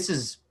 But if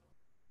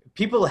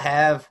people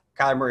have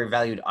Kyler Murray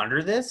valued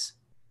under this,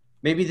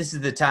 maybe this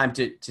is the time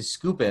to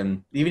scoop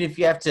him, even if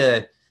you have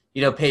to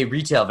pay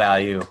retail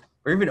value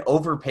or even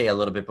overpay a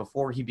little bit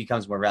before he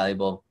becomes more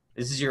valuable.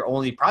 This is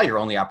probably your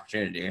only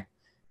opportunity,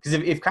 because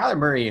if Kyler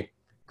Murray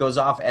goes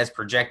off as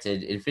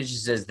projected, it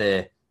finishes as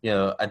the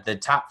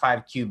top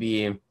 5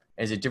 QB,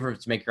 as a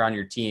difference maker on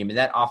your team, and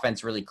that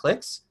offense really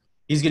clicks,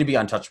 he's going to be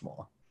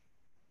untouchable.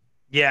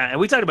 Yeah, and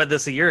we talked about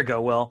this a year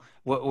ago, Will,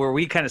 where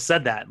we kind of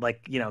said that,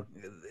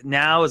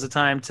 now is the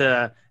time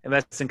to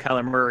invest in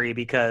Kyler Murray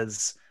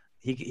because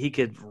he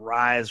could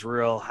rise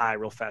real high,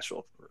 real fast.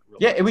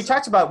 And we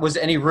talked about, was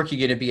any rookie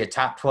going to be a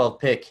top 12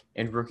 pick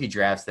in rookie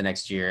drafts the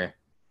next year?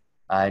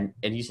 And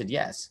you said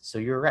yes, so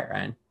you were right,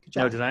 Ryan. Good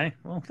job. Oh, did I?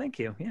 Well, thank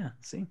you. Yeah,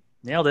 see,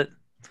 nailed it.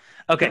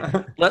 Okay,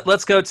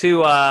 let's go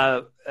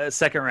to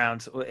second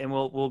round, and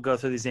we'll go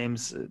through these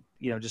names,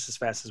 just as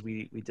fast as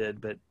we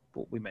did, but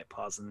we might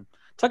pause and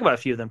talk about a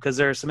few of them because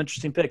there are some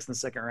interesting picks in the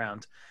second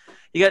round.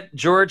 You got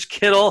George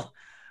Kittle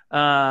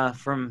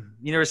from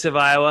University of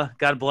Iowa.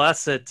 God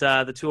bless at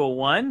the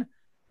 201.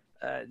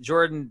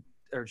 Jordan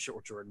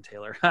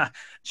Taylor,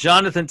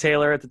 Jonathan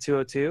Taylor at the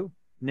 202.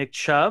 Nick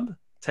Chubb,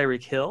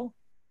 Tyreek Hill,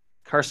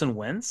 Carson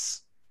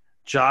Wentz,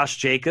 Josh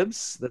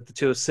Jacobs at the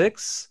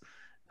 206.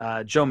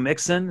 Joe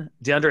Mixon,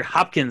 DeAndre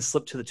Hopkins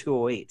slipped to the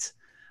 208.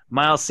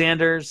 Miles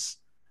Sanders,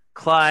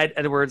 Clyde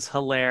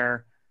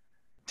Edwards-Helaire,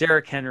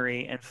 Derrick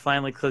Henry, and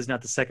finally closing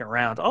out the second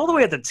round. All the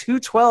way at the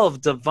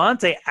 212,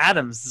 Devontae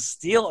Adams, the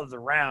steal of the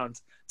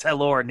round.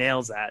 Taylor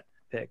nails that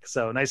pick.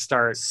 So nice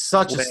start.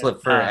 Such a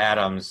slip for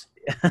Adams.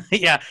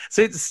 Yeah.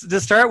 So to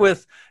start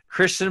with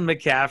Christian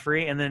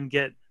McCaffrey and then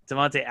get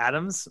Devontae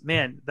Adams,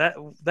 man,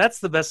 that's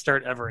the best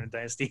start ever in a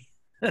dynasty.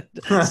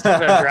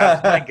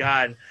 Draft. My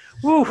God.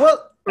 Woo.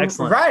 Well,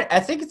 excellent. Right. I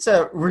think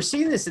we're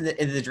seeing this in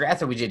the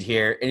draft that we did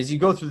here. And as you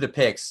go through the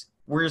picks,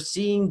 we're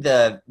seeing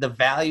the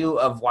value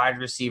of wide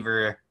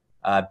receiver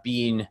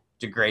being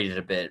degraded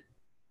a bit.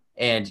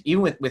 And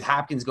even with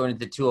Hopkins going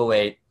into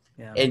 208,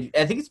 yeah. And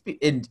I think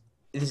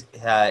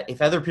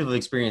if other people have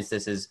experienced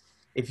this, is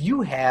if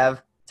you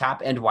have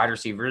top end wide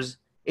receivers,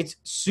 it's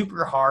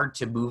super hard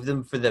to move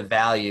them for the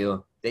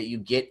value that you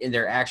get in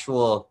their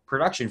actual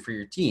production for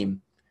your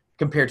team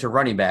compared to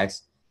running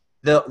backs.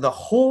 The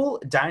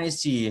whole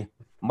dynasty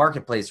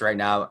marketplace right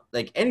now,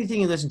 like anything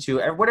you listen to,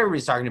 what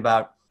everybody's talking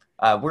about,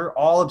 we're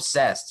all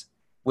obsessed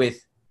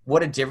with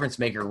what a difference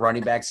maker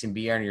running backs can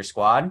be on your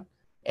squad.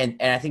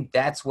 And I think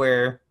that's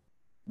where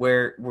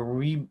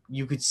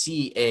you could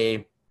see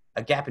a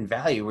gap in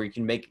value where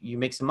you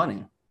make some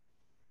money.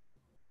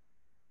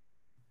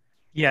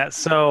 Yeah.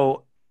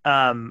 So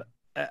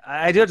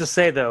I do have to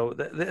say though,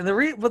 the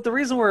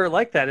reason we're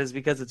like that is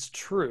because it's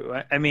true.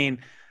 I mean,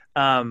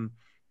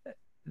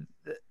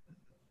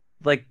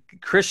 like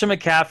Christian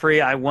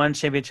McCaffrey, I won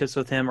championships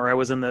with him, or I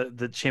was in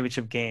the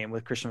championship game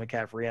with Christian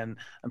McCaffrey, and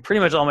I'm pretty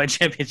much all my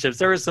championships.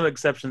 There were some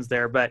exceptions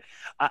there, but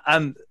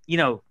I'm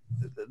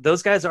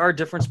those guys are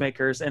difference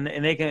makers, and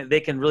they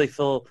can really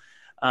fill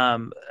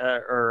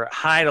or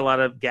hide a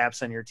lot of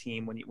gaps on your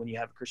team when you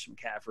have Christian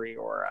McCaffrey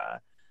or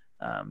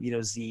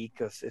Zeke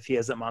if he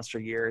has that monster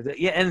year.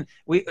 Yeah, and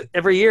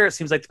every year it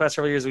seems like the past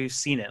several years we've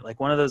seen it. Like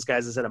one of those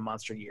guys has had a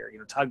monster year.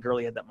 Todd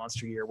Gurley had that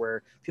monster year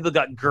where people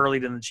got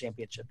Gurleyed in the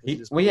championship.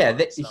 He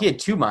had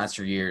two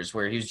monster years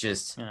where he was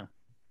just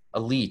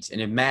elite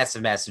and a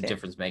massive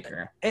difference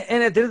maker.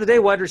 And at the end of the day,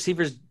 wide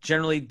receivers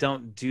generally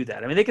don't do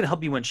that. I mean, they can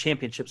help you win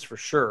championships for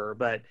sure,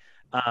 but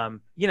and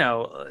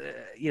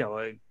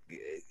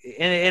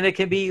it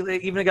can be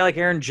even a guy like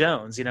Aaron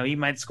Jones. He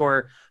might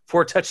score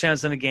 4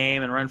 touchdowns in a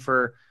game and run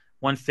for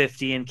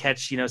 150 and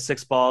catch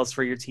 6 balls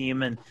for your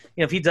team. And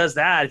if he does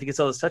that, if he gets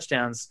all those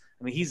touchdowns,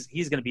 I mean he's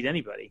going to beat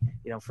anybody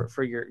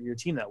for your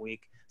team that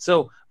week.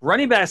 So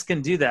running backs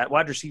can do that.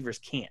 Wide receivers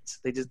can't.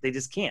 They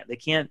just can't. They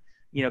can't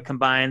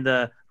combine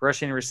the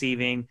rushing and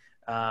receiving.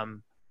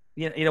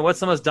 What's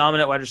the most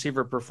dominant wide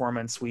receiver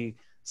performance we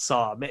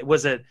saw?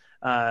 Was it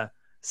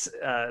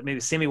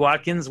maybe Sammy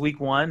Watkins week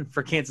 1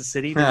 for Kansas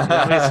City?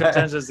 How many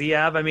touchdowns does he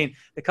have? I mean,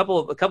 a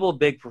couple of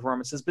big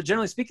performances, but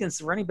generally speaking, it's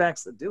the running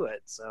backs that do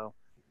it. So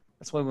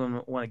that's why we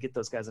want to get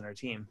those guys on our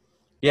team.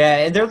 Yeah,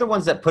 and they're the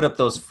ones that put up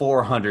those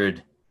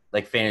 400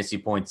 fantasy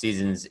point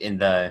seasons in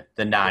the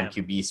non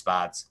QB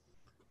spots,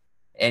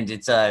 and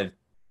it's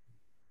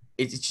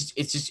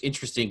just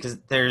interesting because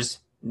there's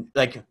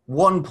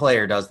one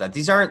player does that.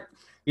 These aren't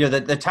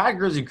the Todd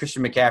Gurley and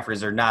Christian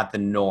McCaffreys are not the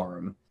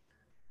norm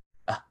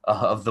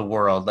of the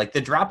world. Like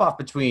the drop off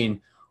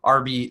between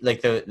RB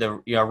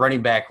the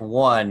running back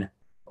 1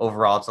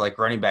 overall to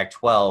running back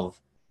 12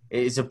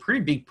 is a pretty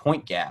big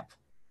point gap.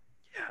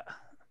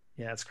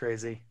 Yeah, it's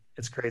crazy.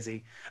 It's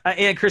crazy.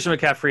 And Christian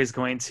McCaffrey is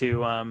going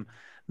to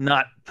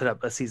not put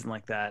up a season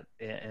like that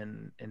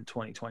in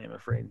 2020. I'm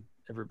afraid,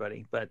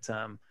 everybody. But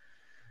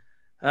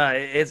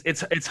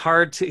it's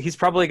hard to. He's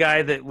probably a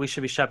guy that we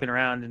should be shopping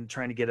around and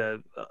trying to get a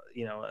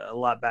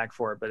lot back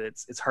for. But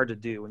it's hard to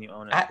do when you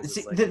own it.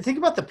 The thing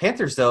about the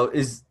Panthers though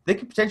is they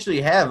could potentially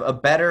have a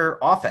better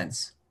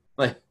offense.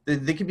 Like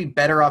they could be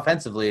better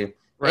offensively,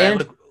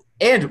 right,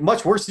 and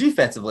much worse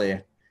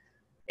defensively.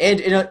 And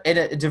in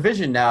a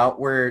division now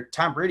where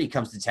Tom Brady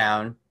comes to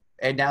town,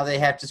 and now they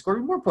have to score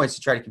more points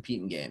to try to compete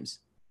in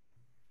games.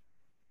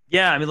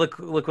 Yeah, I mean, look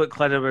what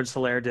Clyde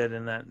Edwards-Helaire did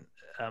in that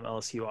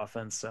LSU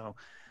offense. So,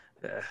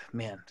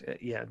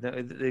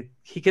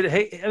 he could.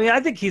 Hey, I mean, I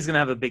think he's going to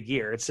have a big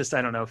year. It's just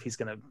I don't know if he's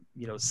going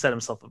to set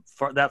himself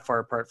that far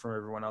apart from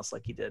everyone else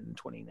like he did in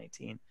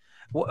 2019.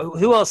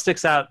 Who else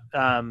sticks out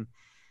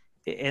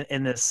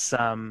in this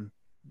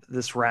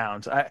this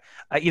round?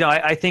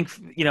 I think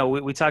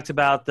we talked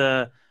about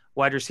the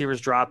wide receivers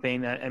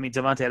dropping. I mean,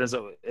 Devontae Adams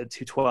at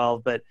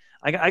 212, but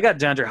I got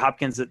DeAndre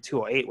Hopkins at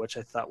 208, which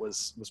I thought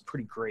was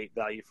pretty great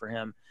value for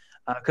him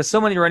because so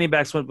many running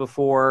backs went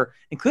before,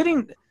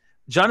 including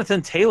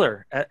Jonathan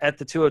Taylor at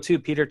the 202.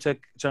 Peter took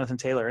Jonathan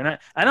Taylor, and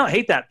I don't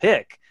hate that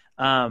pick,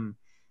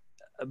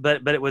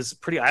 but it was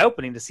pretty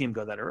eye-opening to see him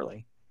go that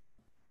early.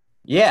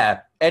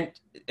 Yeah, and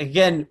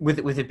again,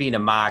 with it being a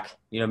mock,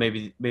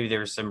 maybe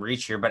there was some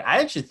reach here, but I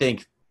actually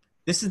think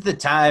this is the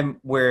time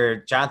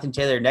where Jonathan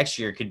Taylor next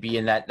year could be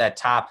in that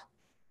top,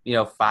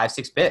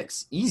 5-6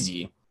 picks,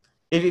 easy.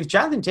 If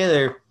Jonathan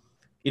Taylor,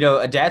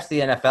 adapts to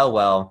the NFL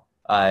well,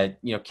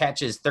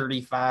 catches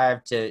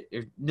 35 to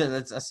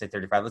let's say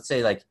 35. Let's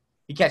say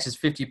he catches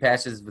 50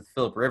 passes with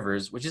Phillip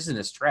Rivers, which isn't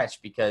a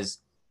stretch because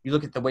you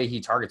look at the way he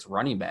targets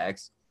running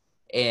backs,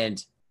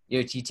 and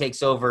he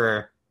takes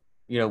over,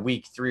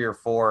 week 3 or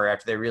 4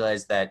 after they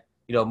realize that,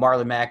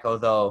 Marlon Mack,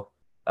 although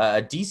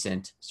a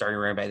decent starting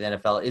running back in the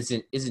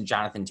NFL, isn't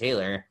Jonathan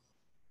Taylor.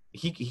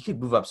 He could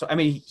move up. So I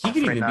mean, he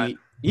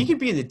could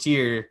be in the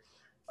tier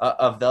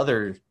of the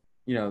other,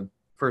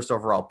 first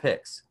overall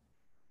picks.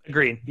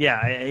 Agreed.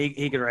 Yeah,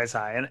 he could rise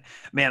high. And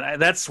man,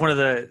 that's one of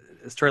the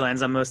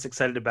storylines I'm most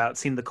excited about.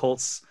 Seeing the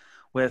Colts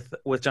with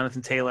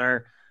Jonathan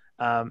Taylor,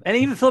 and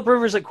even Philip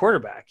Rivers at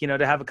quarterback.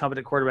 To have a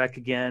competent quarterback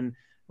again.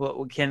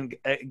 Well, can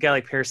a guy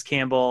like Paris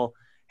Campbell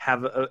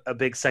have a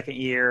big second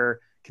year?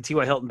 Can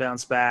T.Y. Hilton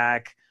bounce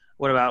back?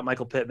 What about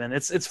Michael Pittman?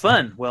 It's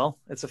fun. Will,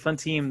 it's a fun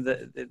team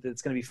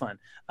that's going to be fun.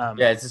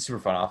 It's a super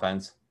fun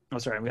offense. Oh,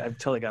 sorry, I've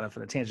totally got off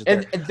on a tangent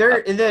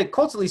there. And the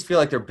Colts at least feel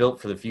like they're built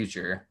for the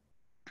future.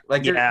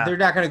 Like they're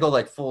not going to go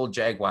like full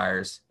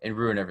Jaguars and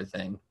ruin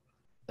everything.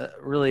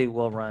 Really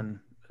well run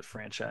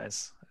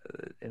franchise,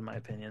 in my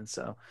opinion.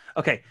 So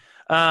okay,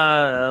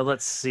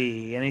 let's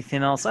see.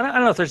 Anything else? I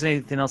don't know if there's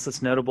anything else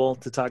that's notable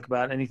to talk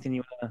about. Anything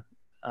you want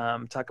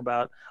to talk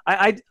about?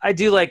 I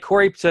do like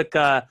Corey took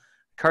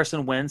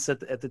Carson Wentz at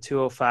the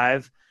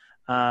 205,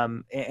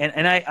 and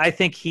I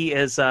think he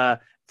is a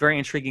very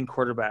intriguing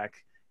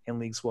quarterback in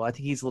leagues. Well, I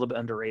think he's a little bit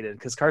underrated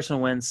because Carson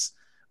Wentz.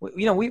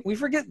 We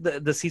forget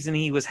the season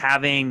he was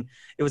having.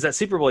 It was that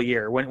Super Bowl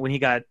year when he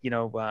got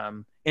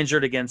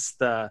injured against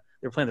they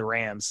were playing the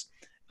Rams.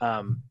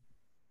 But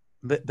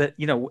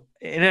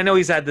and I know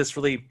he's had this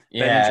really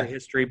bad injury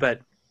history,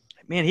 but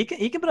man, he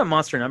can put up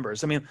monster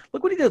numbers. I mean,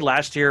 look what he did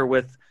last year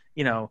with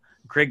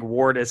Greg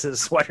Ward as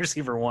his wide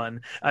receiver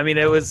 1. I mean,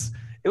 it was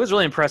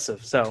really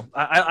impressive. So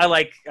I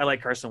like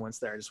Carson Wentz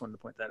there. I just wanted to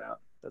point that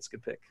out. That's a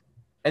good pick.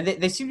 And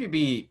they seem to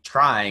be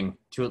trying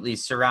to at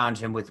least surround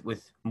him with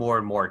more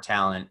and more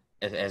talent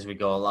as we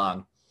go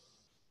along.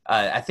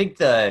 I think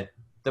the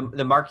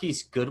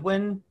Marquise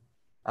Goodwin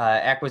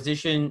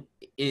acquisition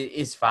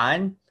is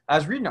fine. I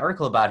was reading an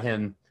article about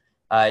him.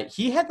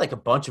 He had like a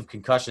bunch of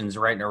concussions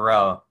right in a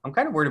row. I'm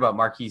kind of worried about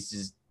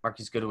Marquise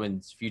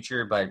Goodwin's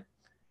future, but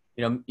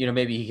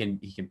maybe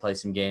he can play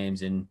some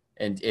games and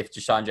if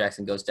Deshaun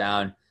Jackson goes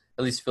down,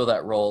 at least fill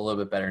that role a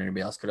little bit better than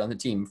anybody else could on the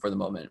team for the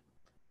moment.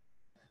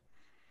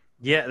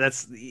 Yeah,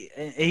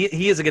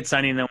 he is a good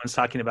signing. No one's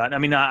talking about. I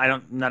mean,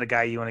 not a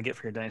guy you want to get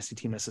for your dynasty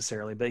team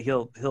necessarily, but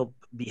he'll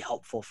be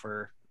helpful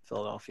for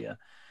Philadelphia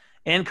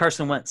and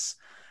Carson Wentz.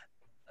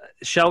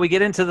 Shall we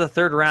get into the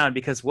third round?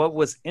 Because what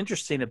was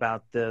interesting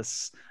about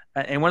this,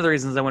 and one of the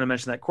reasons I want to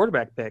mention that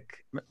quarterback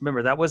pick.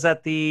 Remember that was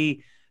at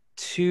the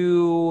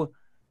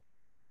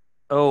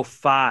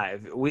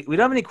 205. We don't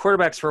have any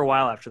quarterbacks for a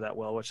while after that,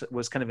 Will, which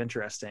was kind of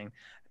interesting.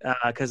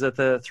 Because at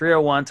the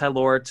 301,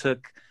 Tylor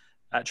took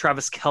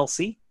Travis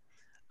Kelce.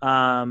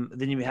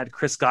 Then you had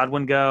Chris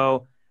Godwin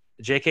go,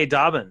 J.K.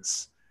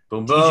 Dobbins,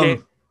 boom,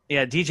 boom.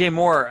 DJ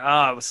Moore.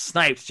 I was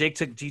sniped. Jake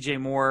took DJ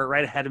Moore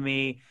right ahead of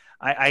me.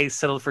 I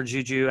settled for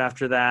Juju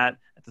after that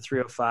at the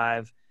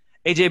 305.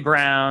 A.J.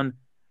 Brown,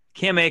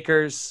 Cam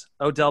Akers,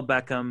 Odell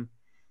Beckham,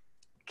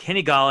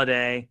 Kenny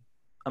Golladay,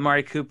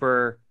 Amari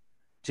Cooper,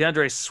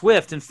 DeAndre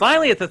Swift, and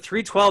finally at the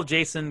 312,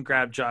 Jason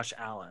grabbed Josh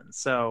Allen.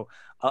 So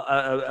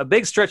a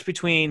big stretch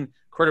between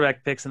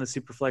quarterback picks in the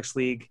Superflex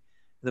League.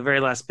 The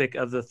very last pick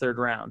of the third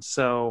round.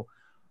 So,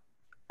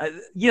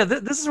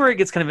 this is where it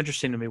gets kind of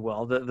interesting to me,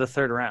 Will, the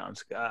third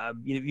round.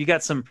 You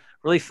got some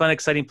really fun,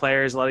 exciting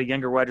players. A lot of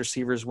younger wide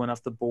receivers went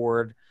off the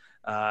board.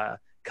 A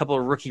couple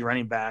of rookie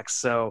running backs.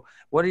 So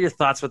what are your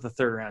thoughts with the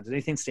third round? Did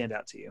anything stand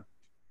out to you?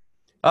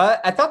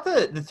 I thought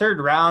the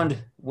third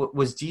round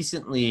was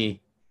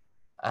decently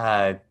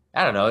I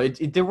don't know.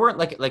 There weren't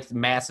like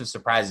massive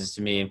surprises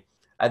to me.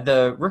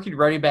 The rookie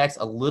running backs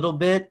a little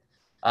bit.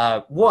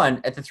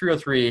 One, at the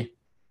 303,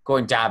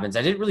 going Dobbins.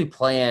 I didn't really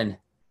plan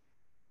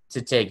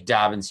to take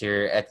Dobbins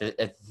here at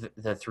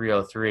the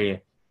 303,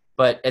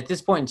 but at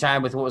this point in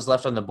time, with what was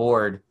left on the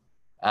board,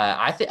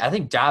 I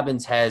think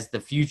Dobbins has the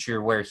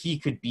future where he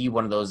could be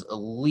one of those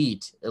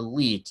elite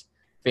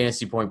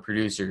fantasy point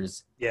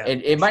producers. Yeah,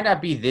 and it might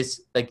not be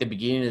this like the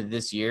beginning of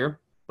this year,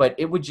 but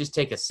it would just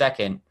take a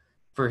second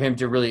for him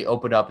to really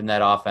open up in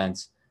that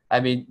offense. I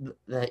mean,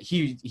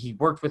 he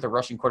worked with a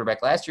rushing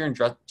quarterback last year in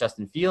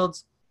Justin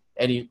Fields,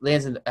 and he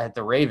lands at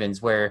the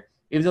Ravens where,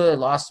 even though they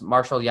lost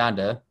Marshall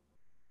Yanda,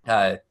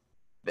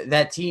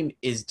 that team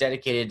is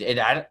dedicated. And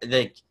I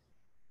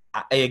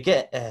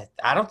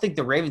don't think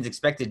the Ravens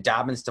expected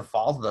Dobbins to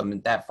fall to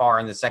them that far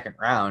in the second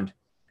round.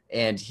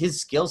 And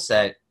his skill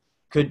set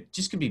could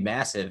be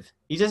massive.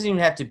 He doesn't even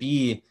have to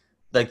be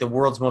like the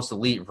world's most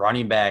elite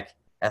running back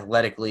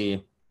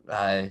athletically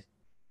to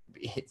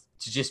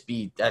just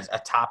be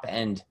a top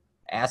end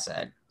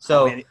asset.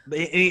 So, and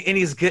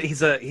he's good.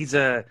 He's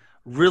a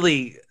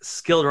really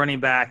skilled running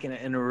back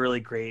in a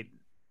really great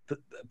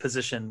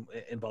position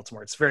in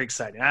Baltimore. It's very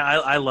exciting.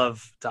 I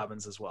love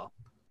Dobbins as well.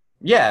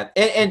 Yeah,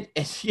 and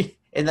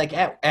like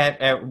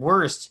at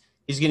worst,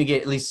 he's going to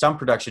get at least some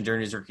production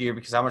during his rookie year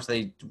because how much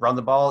they run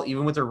the ball,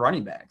 even with their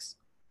running backs.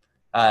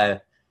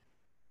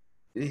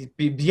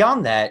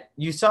 Beyond that,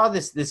 you saw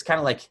this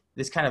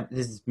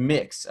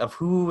mix of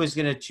who was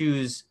going to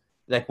choose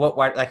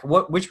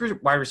which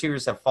wide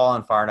receivers have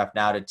fallen far enough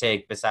now to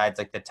take besides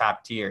like the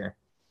top tier.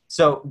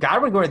 So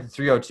Godwin going at the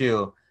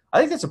 302, I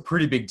think that's a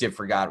pretty big dip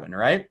for Godwin,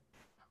 right?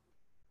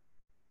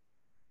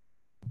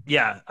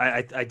 Yeah,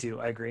 I do.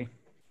 I agree.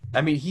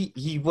 I mean,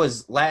 he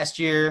was last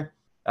year,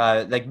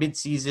 like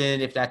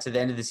mid-season, if not to the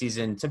end of the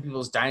season, some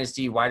people's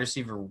dynasty wide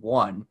receiver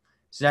 1.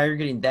 So now you're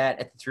getting that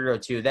at the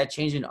 302. That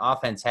change in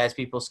offense has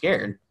people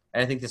scared,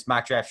 and I think this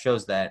mock draft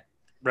shows that.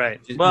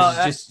 Right. Which is Well,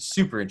 just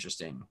super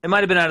interesting. it might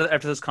have been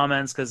after those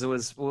comments because it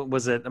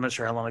was it? I'm not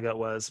sure how long ago it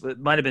was, but it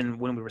might have been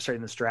when we were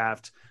starting this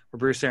draft where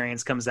Bruce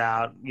Arians comes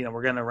out.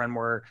 We're going to run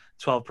more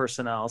 12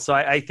 personnel. So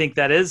I think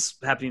that is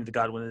happening to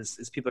Godwin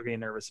is people are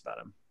getting nervous about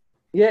him.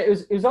 Yeah, it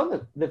was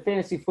on the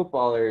fantasy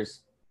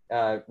footballers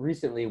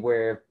recently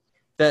where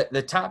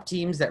the top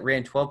teams that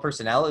ran 12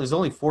 personnel, it was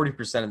only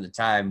 40% of the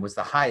time was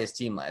the highest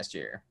team last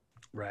year.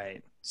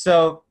 Right.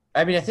 So,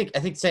 I mean, I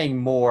think saying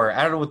more,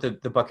 I don't know what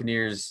the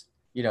Buccaneers,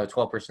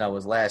 12 personnel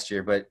was last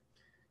year, but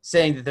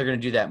saying that they're going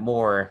to do that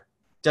more,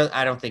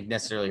 I don't think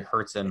necessarily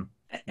hurts them.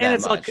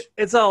 And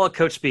it's all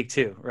coach speak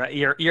too, right?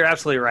 You're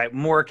absolutely right.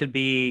 More could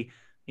be,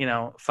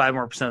 5%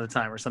 more of the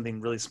time or something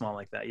really small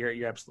like that.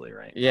 You're absolutely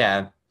right.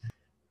 Yeah.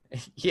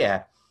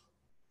 Yeah.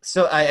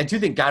 So I do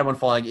think Godwin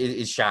falling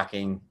is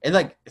shocking. And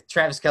like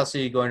Travis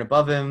Kelce going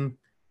above him,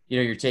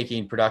 you're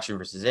taking production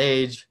versus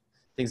age,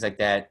 things like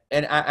that.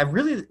 And I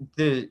really,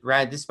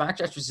 this mock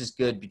draft was just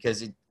good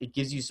because it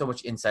gives you so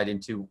much insight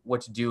into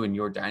what to do in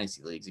your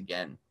dynasty leagues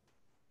again.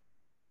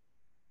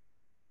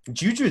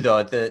 Juju, though,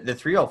 at the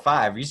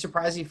 305, are you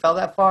surprised he fell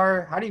that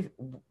far? Why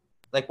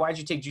did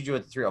you take Juju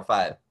at the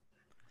 305?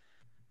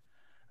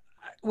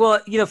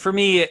 Well, for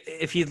me,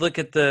 if you look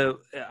at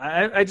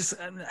I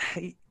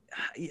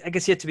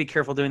guess you have to be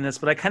careful doing this,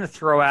 but I kind of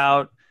throw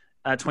out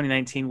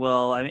 2019.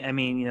 Will I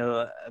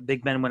mean,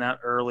 Big Ben went out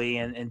early,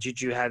 and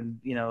Juju had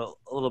a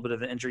little bit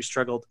of an injury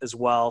struggle as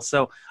well.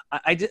 So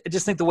I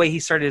just think the way he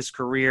started his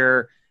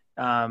career,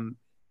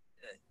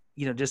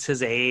 just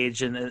his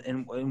age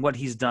and what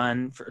he's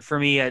done for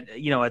me at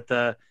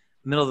the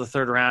middle of the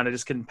third round, I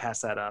just couldn't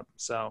pass that up.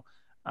 So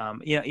I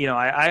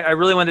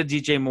really wanted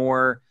DJ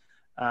Moore.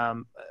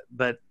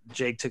 But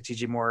Jake took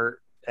TJ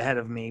Moore ahead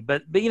of me.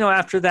 But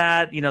after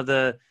that,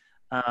 I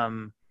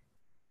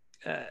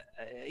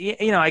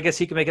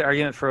guess you can make an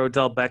argument for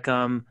Odell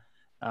Beckham,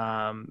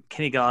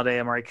 Kenny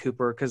Galladay, Amari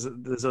Cooper, because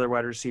those other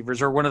wide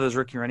receivers or one of those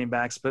rookie running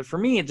backs. But for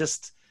me, it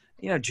just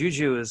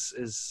Juju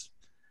is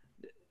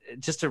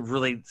just a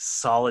really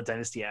solid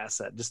dynasty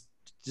asset, just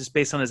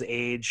based on his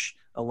age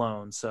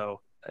alone.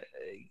 So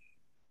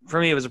for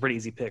me, it was a pretty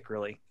easy pick,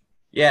 really.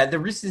 Yeah, the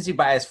recency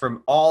bias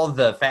from all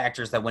the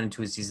factors that went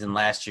into his season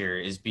last year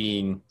is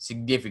being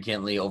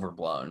significantly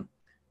overblown.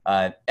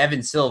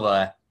 Evan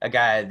Silva, a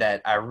guy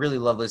that I really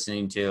love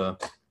listening to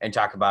and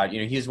talk about,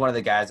 he was one of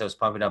the guys that was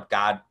pumping up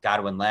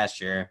Godwin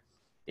last year.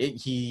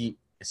 He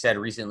said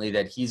recently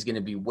that he's going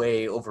to be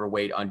way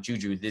overweight on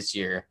Juju this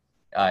year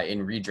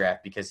in redraft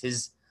because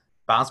his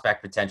bounce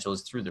back potential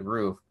is through the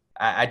roof.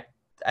 I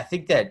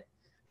think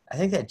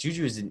that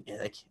Juju is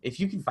if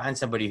you can find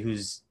somebody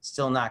who's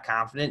still not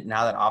confident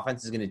now that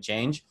offense is going to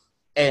change,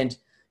 and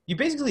you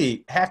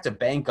basically have to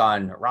bank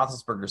on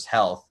Roethlisberger's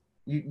health.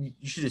 You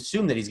should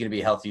assume that he's going to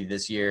be healthy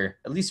this year,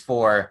 at least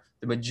for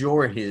the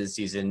majority of the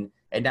season,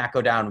 and not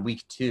go down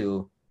week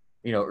 2,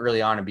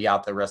 early on and be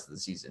out the rest of the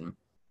season.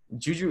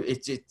 Juju,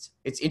 it's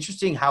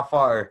interesting how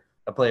far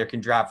a player can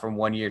drop from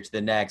one year to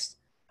the next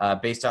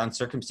based on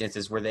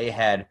circumstances where they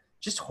had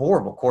just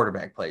horrible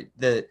quarterback play.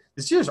 The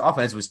Steelers'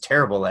 offense was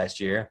terrible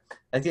last year.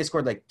 I think they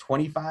scored like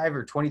 25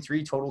 or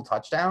 23 total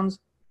touchdowns.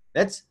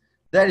 That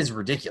is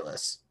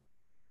ridiculous.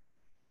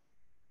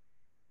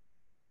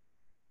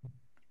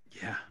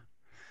 Yeah.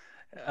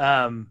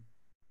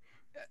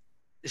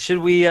 Should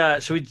we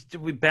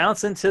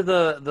bounce into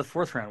the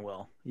fourth round,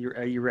 Will?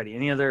 Are you ready?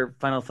 Any other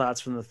final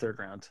thoughts from the third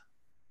round?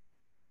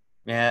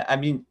 Yeah, I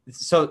mean,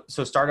 so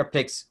startup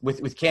picks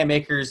with Cam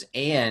Akers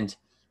and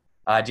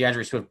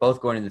DeAndre Swift both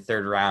going in the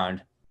third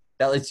round.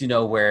 That lets you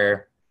know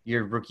where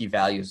your rookie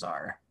values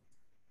are.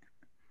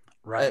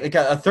 Right. Like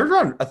a third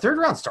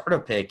round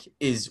startup pick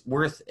is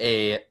worth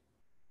a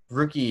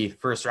rookie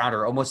first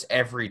rounder almost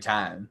every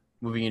time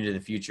moving into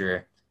the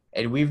future.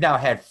 And we've now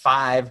had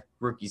 5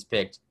 rookies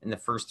picked in the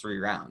first 3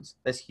 rounds.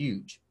 That's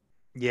huge.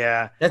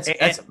 Yeah.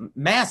 That's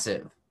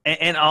massive.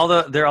 And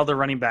they're all the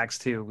running backs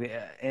too.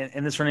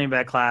 In this running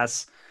back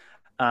class,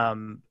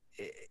 the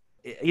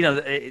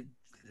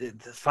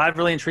 5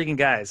 really intriguing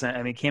guys.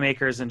 I mean, Cam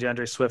Akers and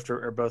DeAndre Swift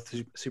are both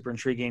super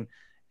intriguing.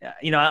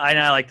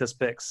 I like those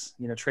picks.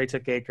 Trey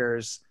took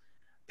Akers,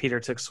 Peter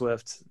took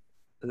Swift.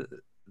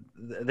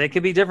 They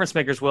could be difference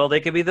makers, Will. They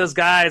could be those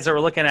guys that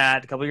we're looking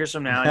at a couple years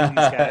from now. These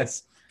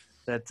guys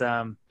that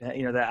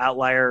the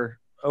outlier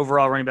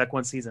overall running back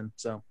one season.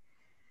 So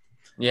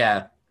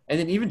yeah, and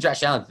then even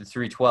Josh Allen at the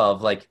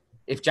 312. Like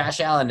if Josh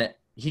Allen,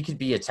 he could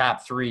be a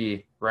top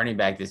 3 running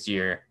back this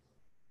year,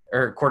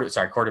 or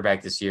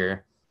quarterback this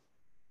year.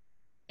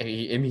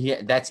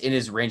 That's in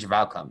his range of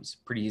outcomes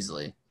pretty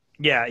easily.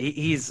 Yeah,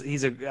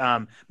 he's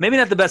a maybe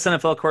not the best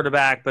NFL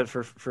quarterback, but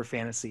for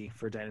fantasy,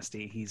 for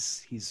Dynasty,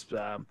 he's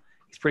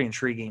pretty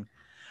intriguing.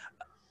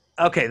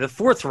 Okay, the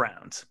fourth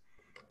round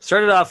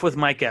started off with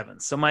Mike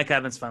Evans. So Mike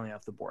Evans finally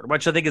off the board,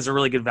 which I think is a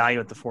really good value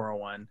at the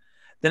 401.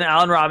 Then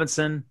Allen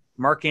Robinson,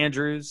 Mark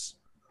Andrews,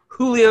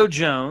 Julio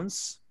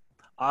Jones,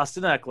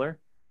 Austin Eckler,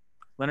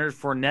 Leonard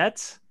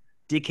Fournette,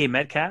 DK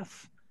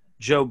Metcalf,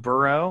 Joe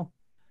Burrow,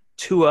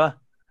 Tua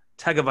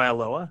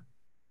Tagovailoa.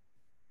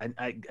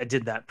 I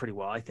did that pretty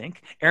well, I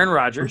think. Aaron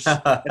Rodgers.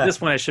 At this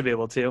point, I should be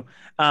able to.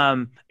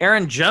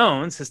 Aaron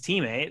Jones, his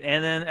teammate.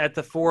 And then at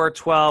the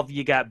 412,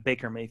 you got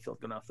Baker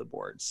Mayfield going off the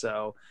board.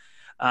 So,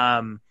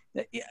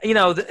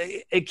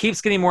 it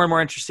keeps getting more and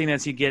more interesting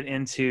as you get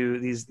into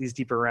these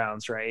deeper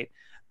rounds, right?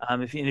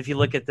 If you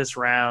look at this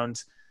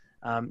round,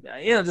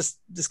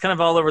 just kind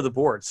of all over the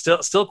board. Still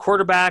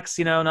quarterbacks,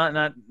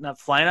 not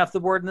flying off the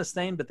board in this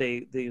thing, but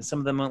they some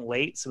of them went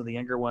late, some of the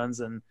younger ones,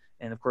 and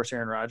of course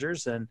Aaron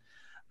Rodgers and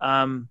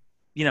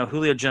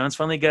Julio Jones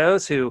finally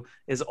goes, who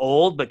is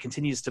old but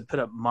continues to put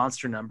up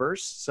monster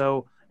numbers.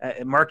 So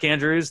Mark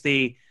Andrews,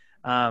 the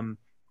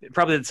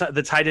probably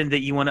the tight end that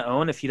you want to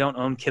own if you don't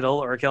own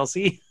Kittle or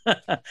Kelsey.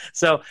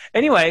 So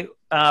anyway,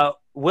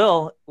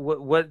 Will,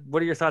 what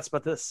are your thoughts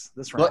about this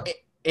round? Well,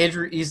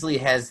 Andrew easily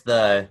has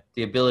the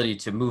ability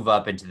to move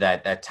up into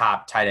that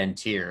top tight end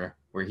tier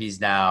where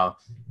he's now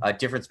a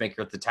difference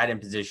maker at the tight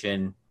end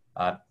position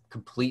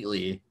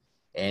completely,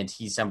 and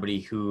he's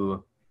somebody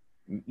who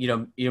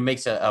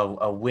makes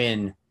a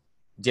win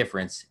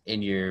difference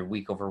in your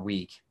week over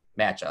week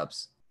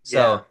matchups.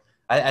 So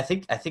yeah. I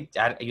think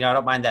I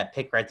don't mind that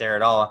pick right there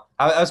at all.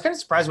 I was kind of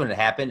surprised when it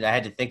happened. I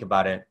had to think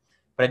about it,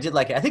 but I did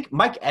like it. I think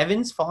Mike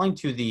Evans falling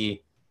to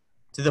the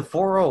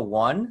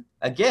 401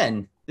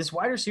 again. This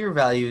wide receiver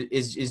value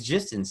is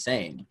just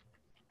insane.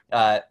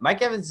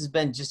 Mike Evans has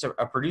been just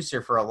a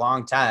producer for a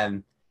long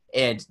time,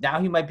 and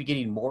now he might be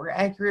getting more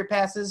accurate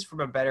passes from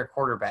a better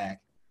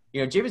quarterback.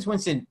 Jameis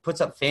Winston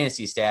puts up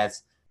fantasy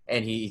stats,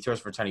 and he throws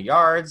for a ton of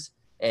yards.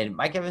 And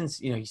Mike Evans,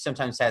 he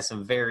sometimes has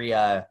some very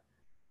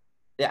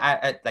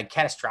like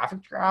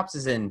catastrophic drops.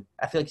 As in,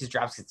 I feel like his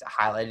drops gets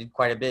highlighted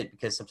quite a bit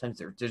because sometimes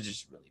they're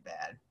just really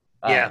bad.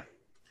 Yeah.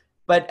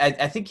 But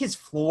I think his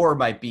floor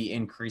might be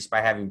increased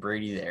by having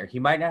Brady there. He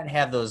might not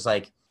have those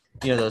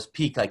those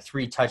peak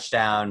 3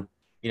 touchdown,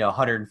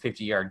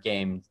 150-yard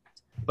games.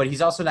 But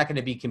he's also not going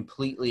to be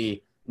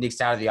completely nixed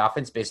out of the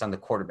offense based on the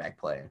quarterback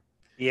play.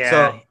 Yeah.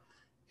 So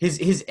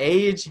his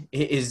age,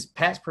 his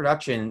past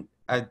production,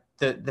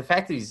 the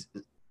fact that he's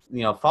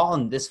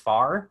fallen this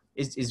far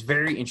is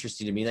very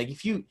interesting to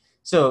me.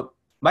 So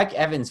Mike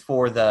Evans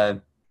for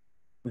the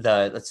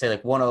let's say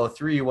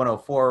 103,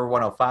 104,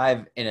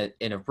 105 in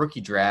a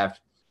rookie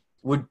draft,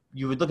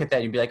 you would look at that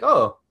and you'd be like,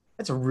 oh,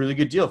 that's a really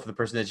good deal for the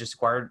person that just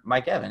acquired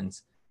Mike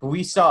Evans. But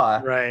we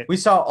saw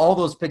all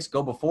those picks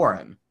go before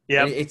him.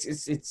 Yeah,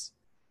 it's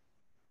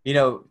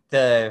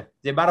the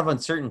amount of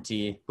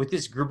uncertainty with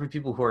this group of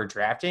people who are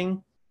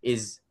drafting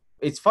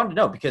it's fun to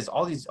know because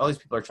all these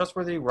people are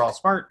trustworthy. We're all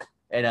smart,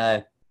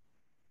 and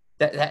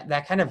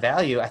that kind of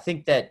value. I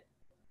think that,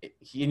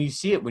 and you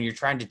see it when you're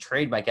trying to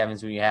trade Mike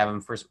Evans when you have him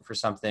for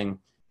something.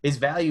 His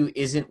value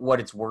isn't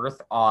what it's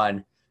worth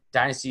on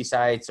dynasty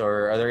sites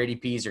or other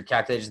ADPs or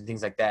calculators and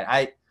things like that.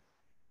 I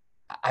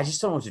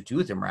just don't know what to do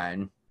with him,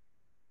 Ryan.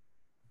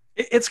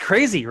 It's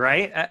crazy,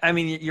 right? I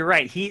mean, you're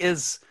right.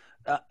 He's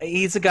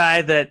a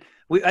guy that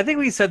I think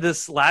we said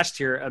this last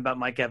year about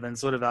Mike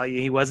Evans, what a value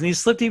he was, and he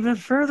slipped even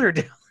further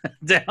down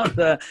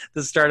the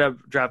startup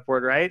draft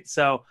board, right?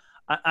 So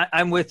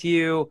I'm with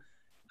you.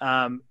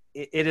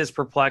 It is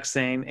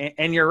perplexing,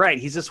 and you're right.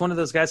 He's just one of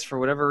those guys for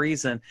whatever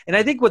reason. And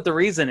I think what the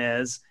reason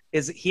is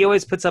he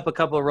always puts up a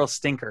couple of real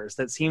stinkers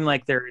that seem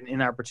like they're in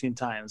inopportune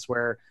times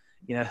where,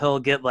 he'll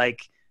get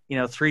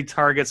 3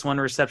 targets, 1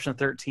 reception,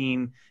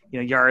 13,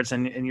 yards.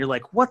 And you're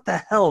like, what the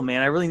hell,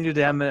 man? I really needed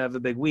to have a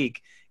big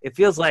week. It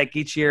feels like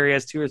each year he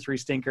has 2 or 3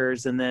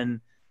 stinkers and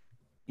then,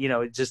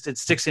 it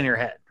sticks in your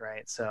head.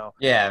 Right. So,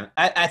 yeah,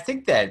 I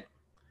think that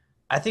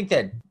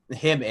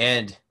him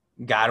and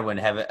Godwin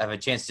have a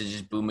chance to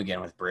just boom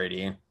again with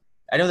Brady.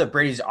 I know that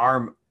Brady's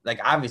arm,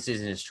 obviously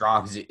isn't as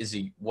strong as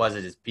he was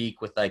at his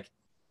peak with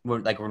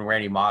when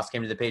Randy Moss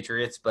came to the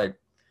Patriots, but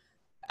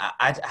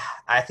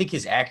I think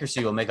his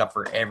accuracy will make up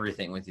for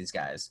everything with these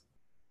guys.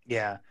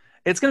 Yeah,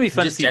 it's going to be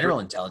fun to see general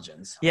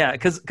intelligence. Yeah,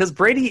 because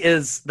Brady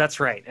that's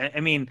right. I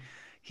mean,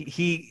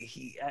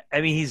 he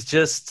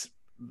just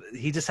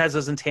has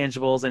those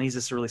intangibles, and he's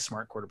just a really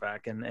smart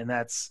quarterback, and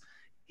that's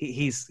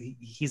he's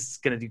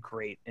going to do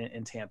great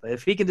in Tampa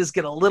if he can just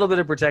get a little bit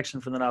of protection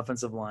from that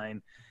offensive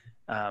line.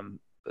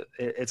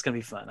 It's going to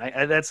be fun.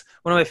 That's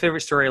one of my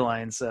favorite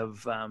storylines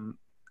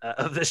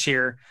of this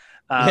year.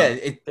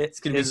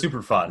 It's going to be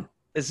super fun.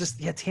 It's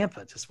just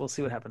Tampa. Just we'll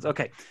see what happens.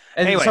 Okay.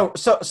 And anyway,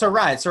 so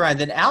Ryan.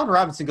 Then Allen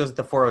Robinson goes at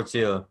the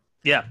 402.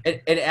 Yeah.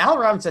 And Allen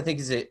Robinson, I think,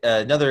 is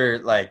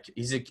another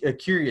he's a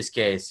curious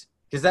case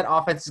because that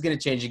offense is going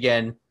to change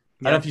again. Yep.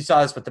 I don't know if you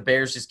saw this, but the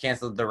Bears just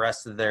canceled the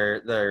rest of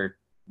the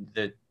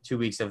 2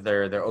 weeks of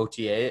their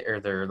OTA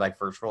or their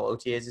virtual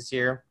OTAs this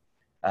year.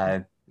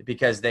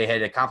 because they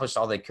had accomplished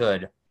all they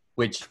could,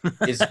 which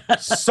is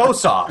so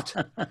soft.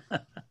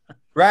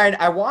 Ryan,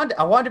 I want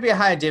to be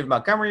high on David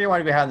Montgomery. I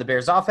want to be high on the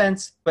Bears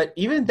offense, but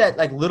even that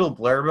like little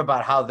blurb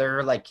about how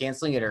they're like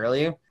canceling it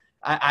early,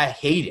 I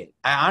hate it.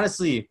 I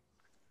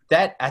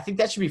think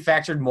that should be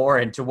factored more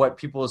into what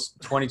people's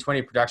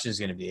 2020 production is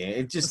going to be.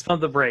 It just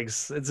pump the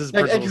brakes. It's just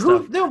like personal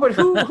stuff. No, but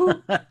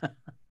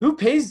who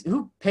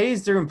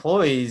pays their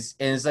employees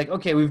and is like,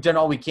 okay, we've done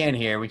all we can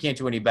here. We can't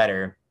do any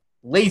better.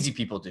 Lazy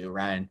people do,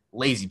 Ryan.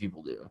 Lazy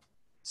people do.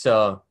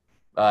 So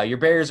your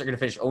Bears are going to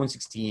finish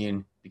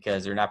 0-16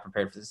 because they're not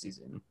prepared for the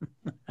season.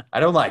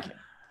 I don't like it.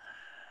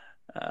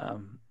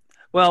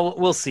 Well,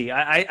 we'll see.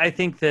 I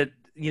think that,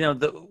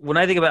 when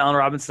I think about Allen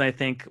Robinson, I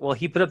think, well,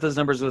 he put up those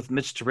numbers with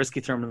Mitch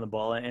Trubisky throwing him the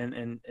ball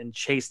and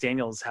Chase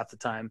Daniels half the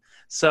time.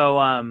 So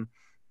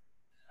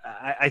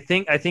I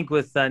think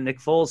with Nick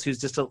Foles, who's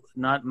just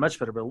not much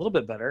better, but a little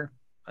bit better,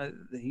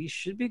 he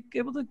should be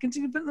able to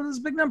continue putting those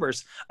big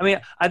numbers. I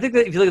mean, I think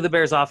that if you look at the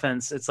Bears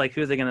offense, it's like,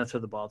 who are they going to throw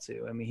the ball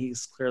to? I mean,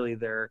 he's clearly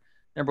their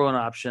number one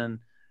option.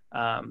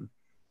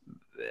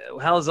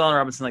 How is Allen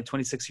Robinson, like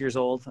 26 years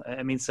old?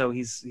 I mean, so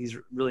he's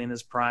really in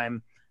his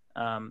prime.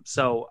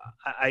 So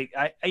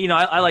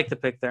I like the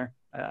pick there.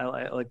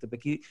 I like the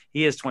pick.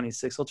 He is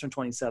 26. He'll turn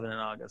 27 in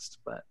August,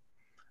 but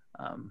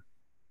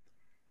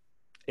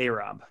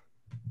A-Rob.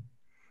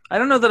 I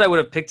don't know that I would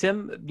have picked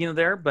him,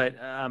 there, but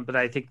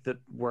I think that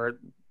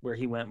where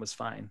he went was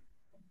fine.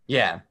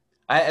 Yeah.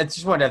 I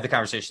just wanted to have the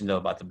conversation though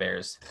about the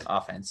Bears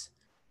offense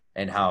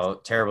and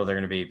how terrible they're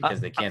going to be because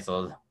they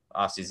canceled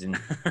offseason.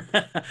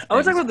 I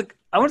want to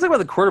talk about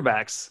the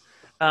quarterbacks.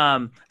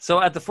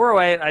 So at the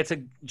 408, I took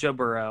Joe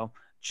Burrow.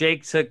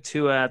 Jake took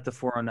Tua at the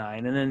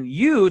 409, and then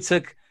you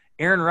took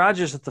Aaron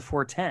Rodgers at the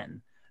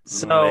 410.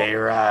 So hey,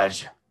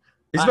 Raj.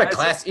 He's my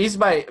class. He's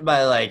my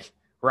like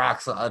rock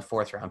solid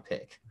 4th round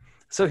pick.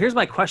 So here's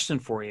my question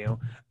for you: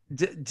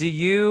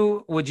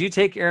 would you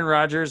take Aaron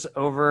Rodgers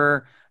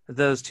over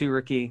those two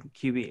rookie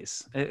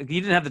QBs?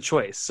 You didn't have the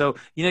choice, so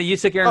you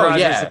took Aaron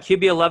Rodgers, yeah. at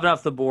QB 11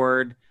 off the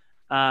board.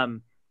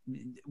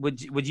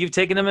 Would you have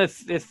taken him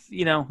if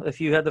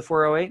you had the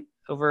 408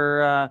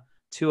 over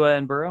Tua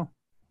and Burrow?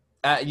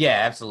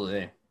 Yeah,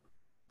 absolutely.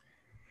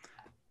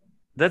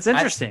 That's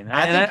interesting.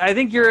 I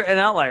think you're an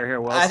outlier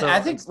here, Will. I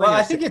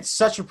think it's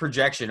such a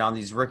projection on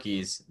these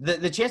rookies.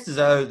 The chances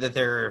are that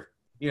they're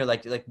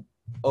like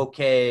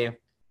okay,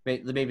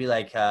 maybe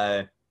like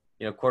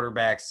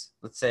quarterbacks.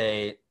 Let's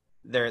say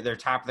they're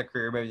top of the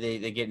career. Maybe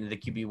they get into the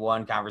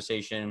QB1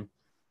 conversation.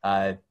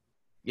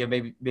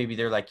 Maybe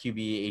they're like QB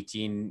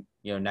 18,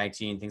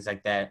 19, things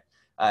like that.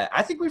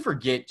 I think we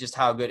forget just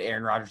how good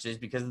Aaron Rodgers is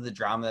because of the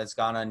drama that's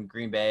gone on in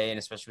Green Bay and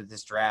especially with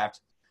this draft.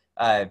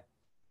 Like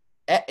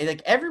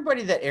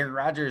everybody that Aaron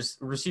Rodgers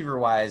receiver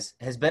wise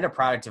has been a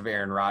product of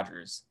Aaron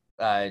Rodgers.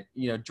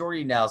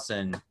 Jordy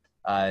Nelson.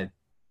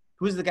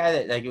 Who was the guy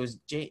that like it was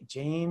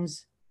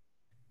James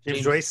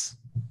Joyce?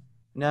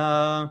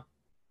 No,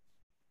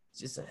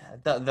 just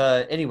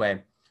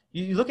anyway.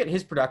 You look at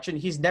his production.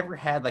 He's never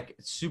had like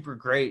super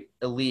great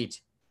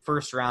elite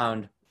 1st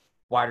round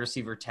wide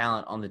receiver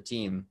talent on the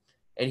team.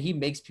 And he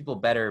makes people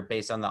better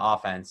based on the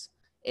offense.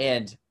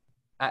 And,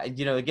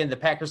 again, the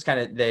Packers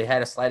they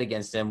had a slight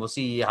against him. We'll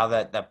see how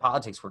that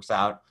politics works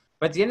out.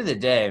 But at the end of the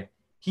day,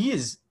 he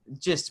is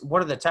just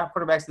one of the top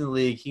quarterbacks in the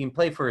league. He can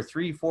play for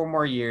 3-4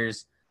 more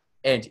years.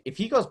 And if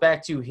he goes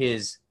back to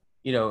his,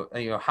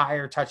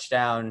 higher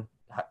touchdown,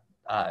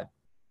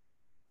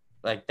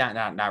 like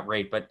not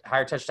rate, but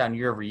higher touchdown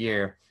year over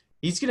year,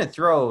 he's going to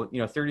throw,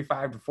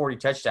 35 to 40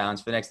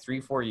 touchdowns for the next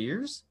 3-4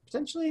 years,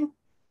 potentially.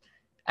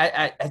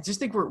 I just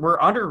think we're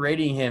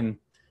underrating him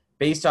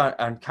based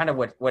on kind of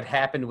what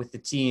happened with the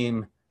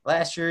team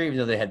last year, even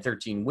though they had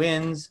 13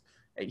 wins.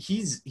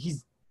 He's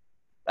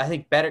I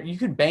think better. You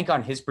can bank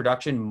on his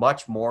production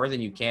much more than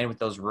you can with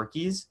those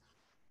rookies.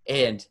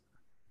 And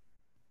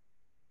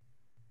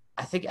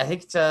I think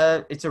it's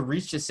a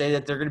reach to say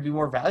that they're going to be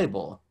more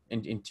valuable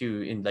in 2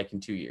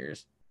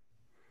 years.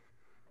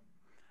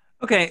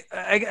 Okay,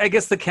 I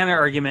guess the counter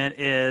argument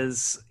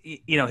is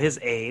his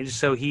age.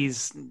 So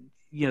he's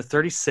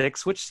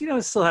 36, which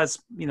still has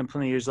plenty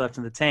of years left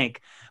in the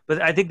tank.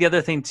 But I think the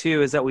other thing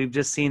too is that we've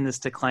just seen this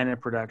decline in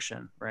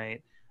production,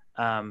 right?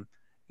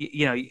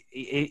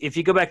 If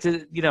you go back to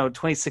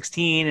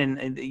 2016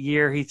 and the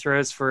year he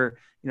throws for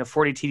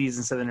 40 TDs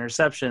and 7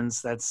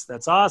 interceptions,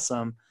 that's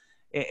awesome.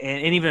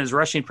 And even his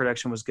rushing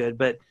production was good,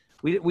 but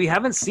we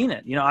haven't seen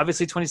it.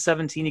 Obviously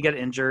 2017 he got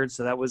injured,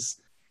 so that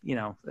was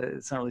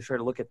it's not really fair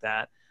to look at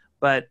that.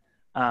 But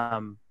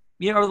over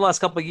the last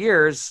couple of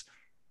years,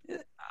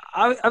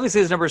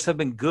 obviously his numbers have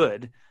been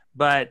good,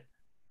 but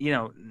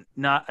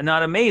not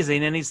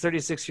amazing, and he's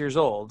 36 years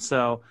old.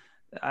 So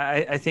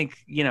I think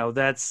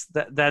that's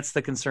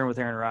the concern with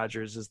Aaron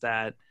Rodgers is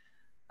that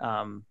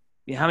how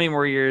many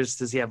more years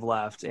does he have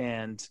left,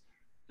 and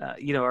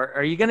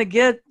are you going to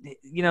get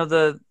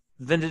the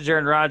vintage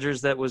Aaron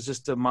Rodgers that was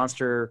just a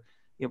monster,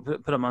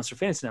 put up monster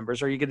fantasy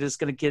numbers, or are you just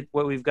going to get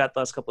what we've got the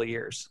last couple of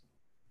years?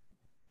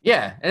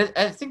 Yeah, and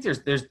I think there's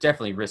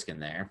definitely risk in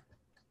there.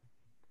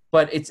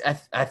 but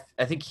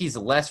I think he's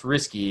less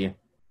risky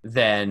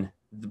than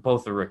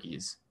both the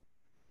rookies.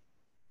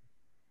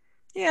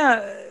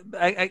 Yeah,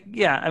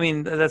 I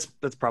mean, that's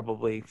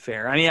probably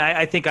fair. I mean,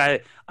 I think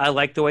I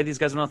like the way these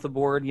guys went off the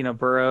board. You know,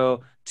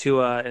 Burrow,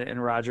 Tua,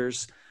 and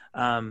Rodgers.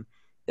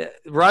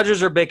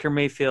 Rodgers or Baker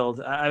Mayfield?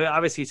 I mean,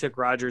 obviously you took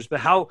Rodgers, but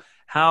how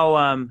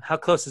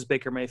close is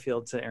Baker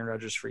Mayfield to Aaron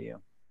Rodgers for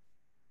you?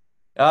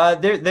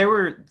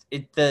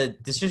 The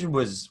decision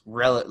was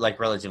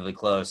relatively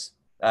close.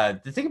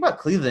 The thing about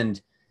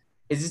Cleveland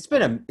is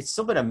it's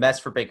still been a mess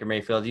for Baker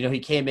Mayfield. You know, he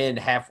came in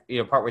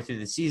partway through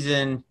the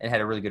season and had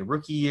a really good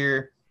rookie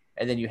year,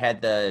 and then you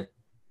had the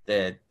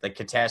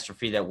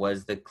catastrophe that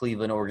was the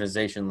Cleveland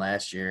organization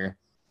last year.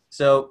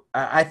 So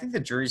I think the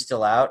jury's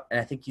still out, and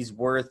I think he's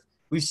worth.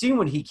 We've seen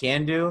what he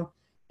can do,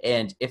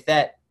 and if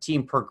that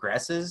team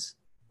progresses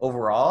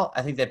overall,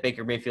 I think that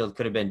Baker Mayfield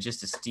could have been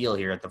just a steal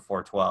here at the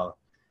 412.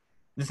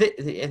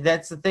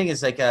 That's the thing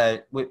is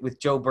with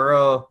Joe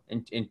Burrow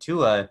and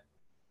Tua.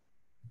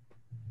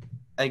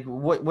 Like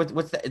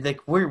what's that,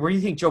 like where do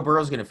you think Joe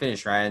Burrow's going to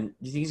finish, Ryan? Do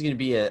you think he's going to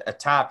be a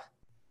top,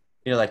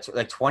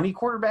 like 20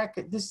 quarterback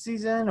this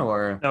season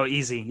or? Oh,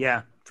 easy,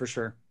 yeah, for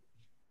sure.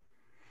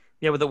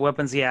 Yeah, with the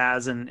weapons he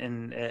has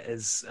and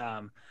is,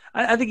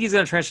 I think he's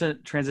going to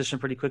transition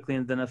pretty quickly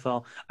into the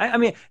NFL. I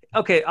mean,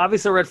 okay,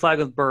 obviously a red flag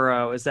with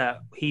Burrow is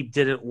that he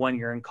did it 1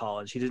 year in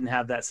college. He didn't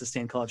have that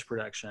sustained college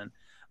production,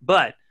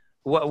 but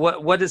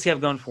what does he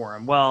have going for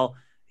him? Well,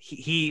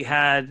 he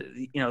had,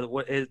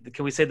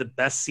 can we say the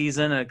best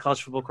season a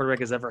college football quarterback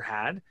has ever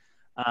had?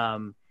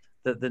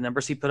 The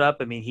numbers he put up.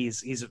 I mean,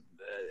 he's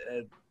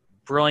a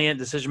brilliant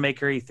decision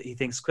maker. He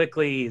thinks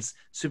quickly. He's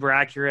super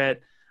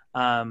accurate.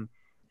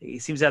 He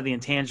seems to have the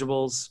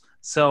intangibles.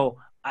 So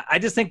I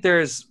just think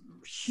there's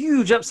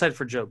huge upside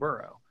for Joe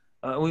Burrow.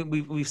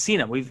 We've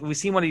seen him. We've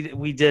seen what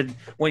we did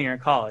 1 year in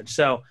college.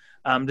 So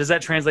does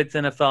that translate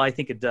to the NFL? I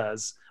think it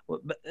does.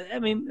 I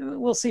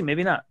mean, we'll see.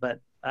 Maybe not, but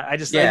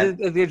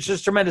there's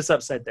just tremendous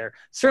upside there.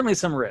 Certainly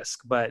some risk,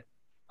 but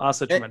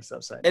also tremendous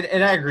upside.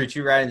 And I agree with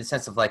you, right? In the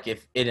sense of like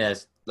if in a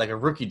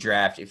rookie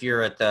draft, if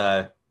you're at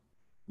the,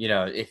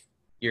 if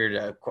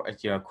you're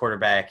a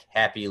quarterback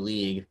happy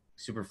league,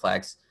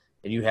 Superflex,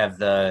 and you have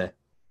the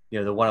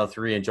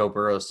 103 and Joe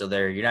Burrow still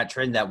there, you're not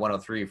trading that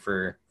 103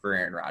 for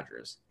Aaron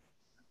Rodgers,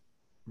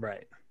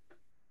 right?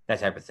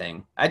 That type of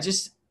thing. I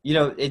just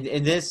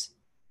in this.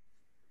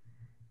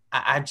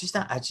 I'm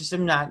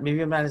not.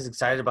 Maybe I'm not as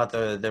excited about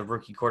the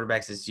rookie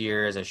quarterbacks this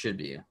year as I should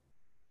be.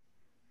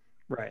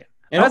 Right.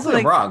 And hopefully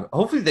I'm wrong.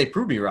 Hopefully they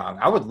prove me wrong.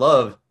 I would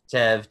love to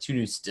have 2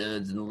 new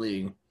studs in the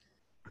league.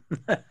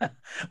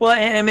 Well,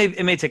 and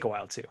it may take a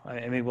while too.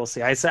 I mean, we'll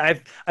see. I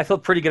feel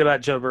pretty good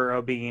about Joe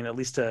Burrow being at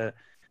least a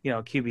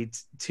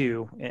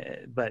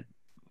QB2, but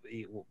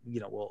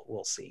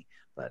we'll see.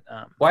 But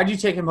why did you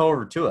take him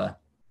over Tua?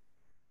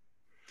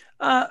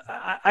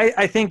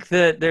 I think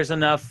that there's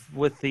enough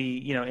with the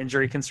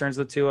injury concerns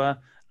with Tua.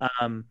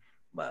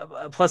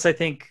 Plus, I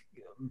think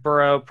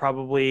Burrow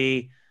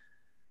probably,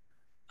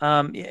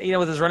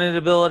 with his running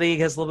ability,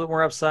 has a little bit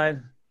more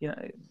upside.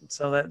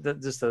 So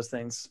that just those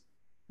things,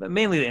 but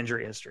mainly the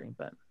injury history.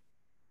 But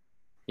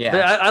yeah,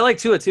 but I like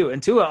Tua too,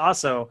 and Tua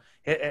also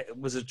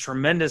was a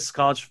tremendous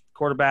college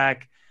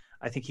quarterback.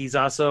 I think he's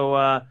also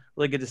a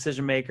really good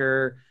decision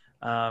maker.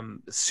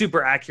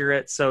 Super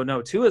accurate. So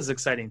no, Tua is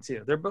exciting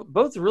too. They're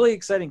both really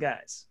exciting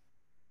guys.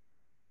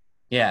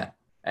 Yeah,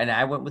 and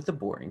I went with the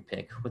boring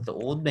pick with the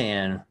old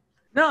man.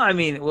 No, I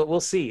mean we'll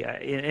see.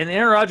 And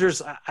Aaron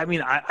Rodgers, I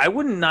mean I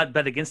wouldn't not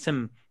bet against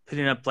him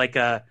putting up like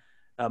a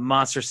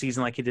monster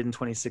season like he did in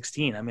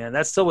 2016. I mean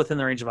that's still within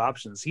the range of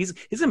options. He's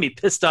gonna be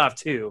pissed off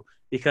too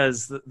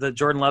because the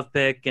Jordan Love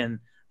pick and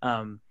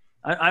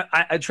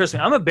I trust me.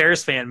 I'm a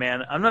Bears fan,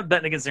 man. I'm not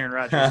betting against Aaron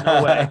Rodgers.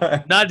 No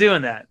way. Not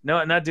doing that.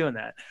 No, not doing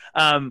that.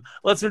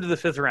 Let's move to the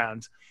 5th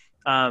round.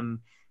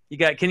 You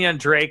got Kenyon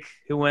Drake,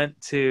 who went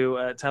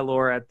to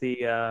Tylor at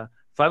the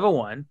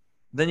 501.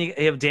 Then you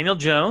have Daniel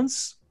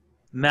Jones,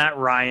 Matt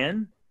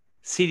Ryan,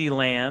 CeeDee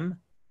Lamb,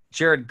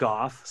 Jared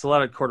Goff. So a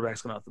lot of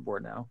quarterbacks going off the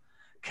board now.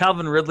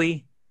 Calvin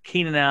Ridley,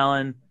 Keenan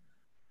Allen,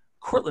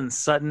 Cortland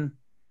Sutton,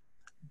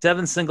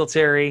 Devin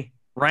Singletary,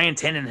 Ryan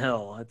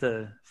Tannehill at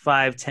the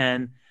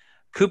 5-10.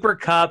 Cooper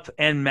Kupp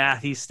and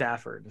Matthew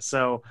Stafford.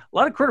 So a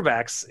lot of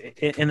quarterbacks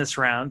in this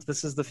round.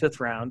 This is the 5th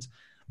round.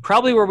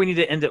 Probably where we need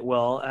to end it,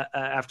 Will,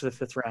 after the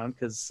 5th round,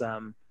 because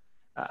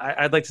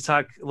I'd like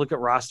to look at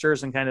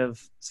rosters and kind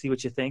of see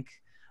what you think.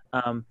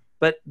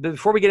 But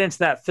before we get into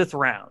that 5th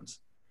round,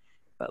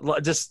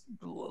 just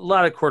a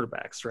lot of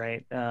quarterbacks,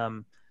 right?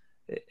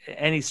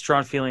 Any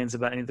strong feelings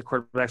about any of the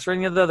quarterbacks or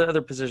any of the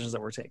other positions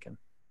that we're taking?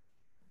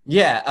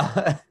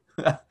 Yeah.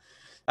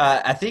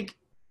 I think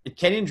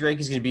Kenyon Drake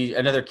is going to be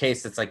another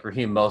case that's like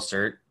Raheem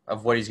Mostert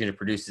of what he's going to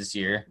produce this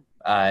year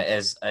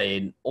as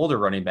an older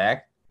running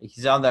back.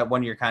 He's on that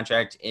 1-year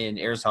contract in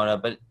Arizona,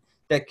 but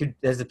that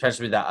has the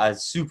potential to be a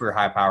super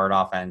high-powered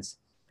offense,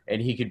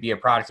 and he could be a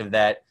product of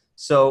that.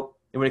 So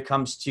when it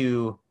comes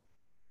to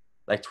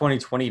like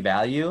 2020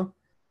 value,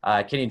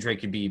 Kenyon Drake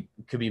could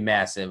be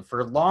massive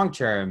for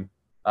long-term.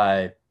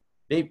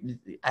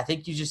 I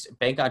think you just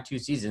bank on 2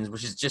 seasons,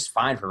 which is just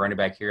fine for running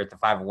back here at the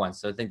 501.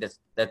 So I think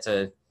that's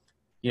a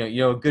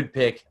a good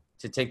pick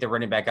to take the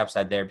running back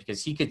upside there,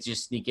 because he could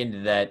just sneak into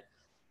that,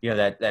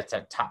 that's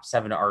a top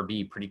 7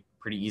 RB pretty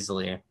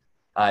easily.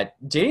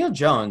 Daniel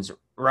Jones,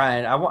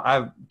 Ryan,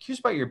 I'm curious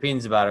about your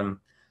opinions about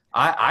him.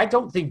 I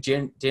don't think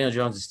Daniel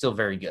Jones is still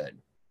very good.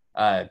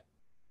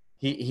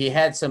 He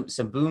had some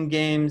boom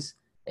games,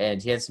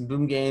 and he had some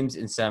boom games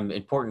in some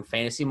important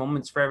fantasy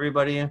moments for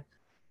everybody.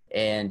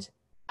 And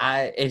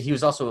he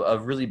was also a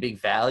really big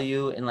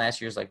value in last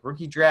year's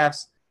rookie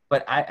drafts.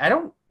 But I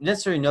don't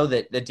necessarily know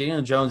that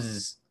Daniel Jones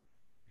is,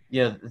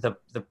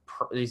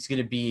 he's going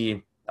to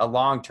be a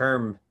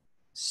long-term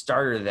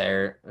starter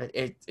there.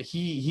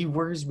 He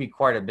worries me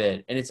quite a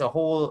bit, and it's a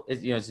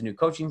new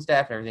coaching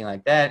staff and everything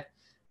like that.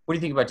 What do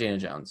you think about Daniel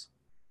Jones?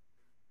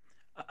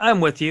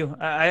 I'm with you.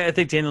 I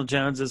think Daniel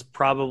Jones is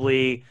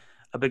probably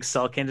a big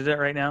sell candidate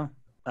right now.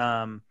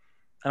 I don't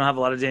have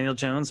a lot of Daniel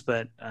Jones,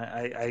 but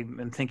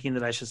I'm thinking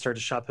that I should start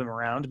to shop him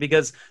around,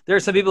 because there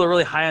are some people who are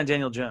really high on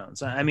Daniel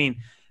Jones. I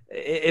mean,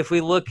 if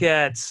we look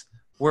at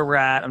where we're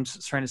at, I'm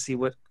just trying to see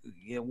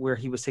where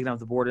he was taken off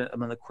the board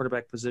among the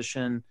quarterback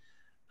position.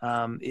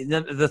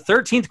 The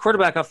 13th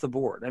quarterback off the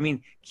board. I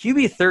mean,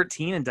 QB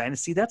 13 in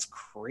Dynasty, that's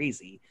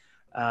crazy.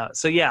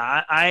 So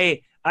yeah,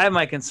 I have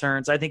my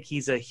concerns. I think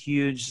he's a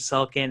huge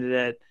sell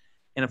candidate,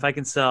 and if I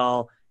can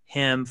sell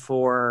him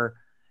for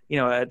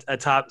a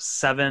top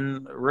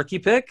 7 rookie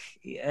pick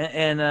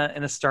and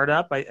a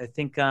startup, I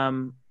think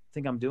I'm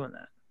doing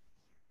that.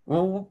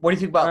 Well, what do you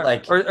think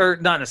about or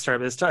not in a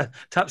startup? It's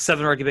top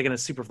 7 rookie pick in a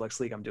Superflex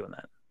league. I'm doing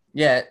that.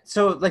 Yeah.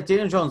 So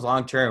Daniel Jones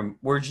long term,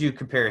 where'd you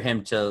compare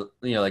him to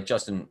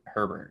Justin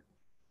Herbert?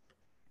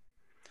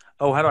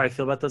 Oh, how do I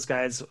feel about those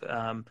guys?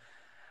 I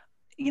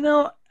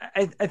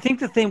think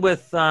the thing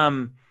with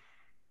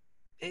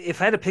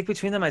if I had to pick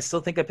between them, I still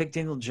think I picked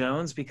Daniel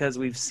Jones, because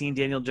we've seen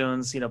Daniel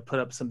Jones, put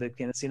up some big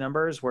fantasy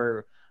numbers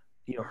where,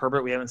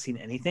 Herbert, we haven't seen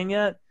anything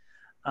yet.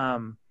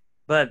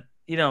 But,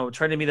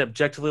 trying to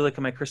objectively look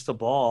at my crystal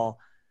ball.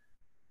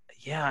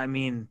 Yeah. I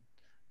mean,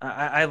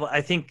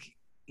 I think,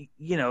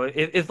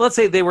 if let's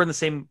say they were in the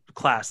same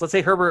class, let's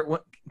say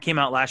Herbert came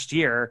out last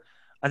year,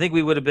 I think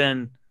we would have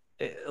been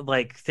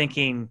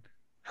thinking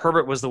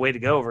Herbert was the way to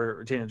go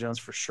over Daniel Jones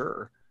for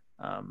sure.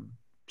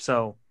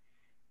 So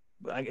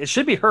it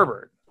should be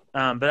Herbert.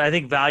 But I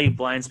think value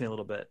blinds me a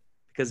little bit,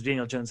 because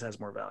Daniel Jones has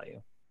more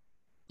value.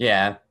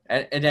 Yeah.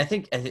 And I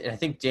think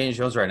Daniel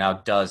Jones right now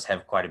does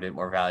have quite a bit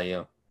more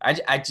value.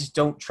 I just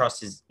don't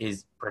trust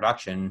his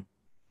production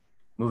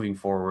moving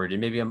forward.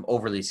 And maybe I'm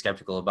overly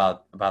skeptical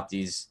about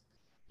these,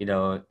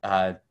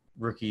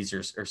 rookies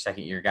or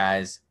second year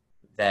guys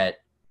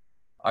that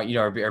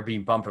are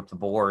being bumped up the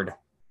board,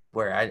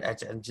 where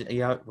I'm just,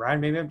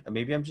 Ryan,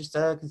 maybe I'm just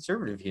a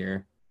conservative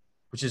here,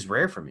 which is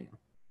rare for me.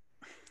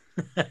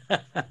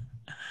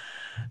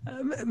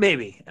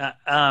 Maybe.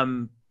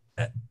 Other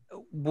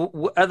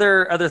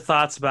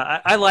thoughts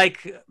about?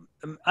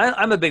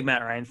 I'm a big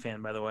Matt Ryan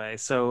fan, by the way.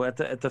 So at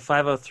the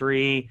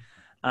 503,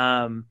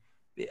 I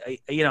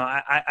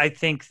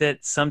think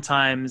that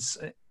sometimes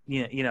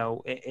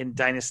in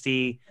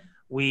Dynasty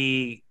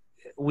we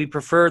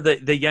prefer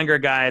the younger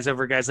guys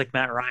over guys like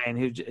Matt Ryan,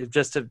 who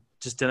just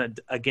done it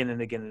again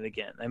and again and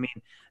again. I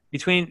mean,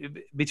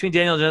 between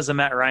Daniel Jones and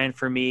Matt Ryan,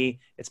 for me,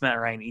 it's Matt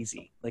Ryan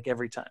easy.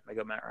 Every time I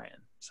go Matt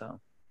Ryan.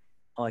 So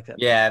I like that.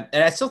 Yeah,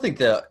 and I still think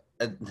the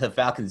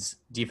Falcons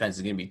defense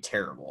is going to be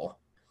terrible.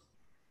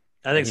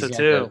 I think so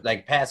too.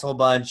 Pass a whole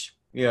bunch.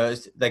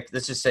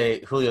 Let's just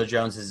say Julio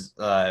Jones has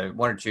 1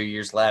 or 2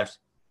 years left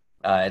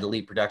at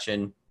elite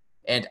production,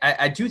 and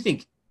I do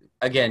think,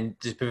 again,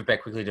 just pivot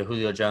back quickly to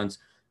Julio Jones.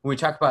 When we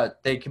talk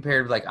about, they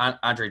compared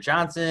Andre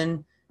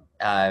Johnson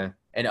and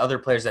other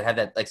players that have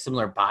that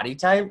similar body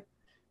type,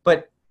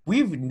 but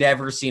we've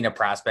never seen a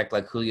prospect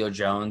like Julio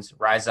Jones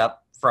rise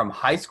up from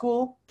high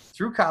school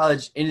through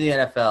college into the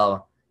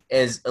NFL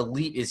as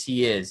elite as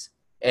he is.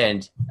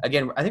 And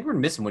again, I think we're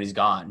missing when he's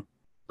gone,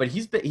 but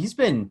he's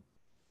been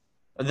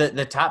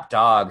the top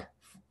dog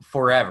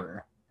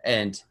forever.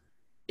 And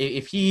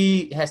if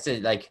he has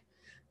to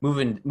move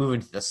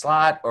into the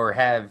slot, or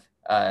have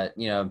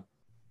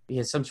he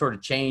has some sort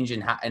of change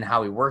in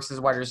how he works as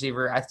a wide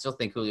receiver, I still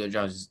think Julio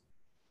Jones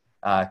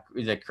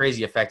is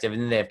crazy effective.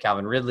 And then they have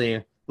Calvin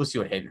Ridley. We'll see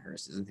what Hayden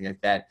Hurst is and things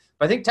like that.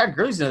 But I think Todd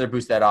Gurley's another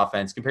boost to that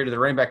offense compared to the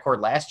running back core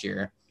last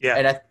year. Yeah.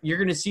 And you're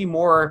going to see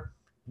more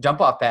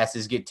dump-off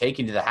passes get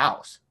taken to the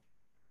house.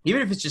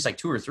 Even if it's just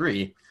 2 or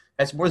 3,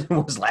 that's more than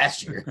it was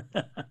last year.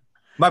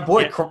 My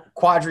boy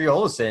Quadri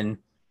Olson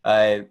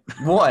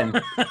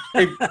won.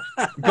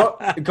 Go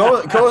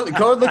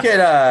look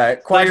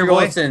at Quadri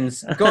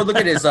Olson's. Go look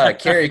at his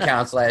carry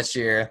counts last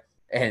year,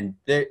 and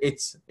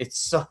it's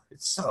so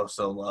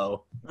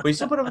low. But he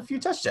still put up a few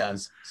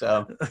touchdowns.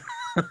 So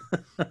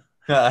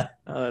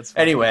that's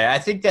anyway, I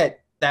think that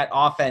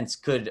offense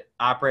could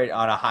operate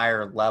on a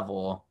higher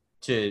level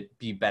to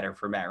be better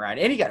for Matt Ryan.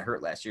 And he got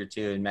hurt last year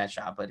too, and Matt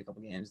Schaub played a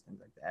couple games, things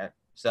like that.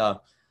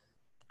 So,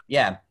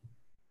 yeah.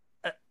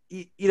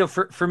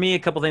 For me, a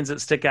couple things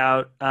that stick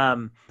out.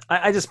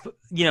 I just,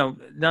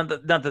 not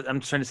that I'm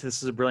trying to say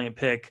this is a brilliant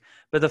pick,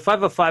 but the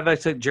 505, I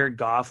took Jared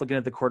Goff looking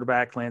at the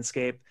quarterback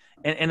landscape.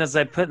 And as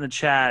I put in the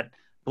chat,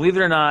 believe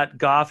it or not,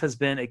 Goff has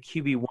been a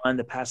QB1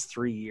 the past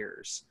 3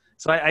 years.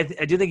 So I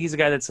do think he's a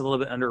guy that's a little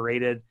bit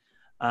underrated.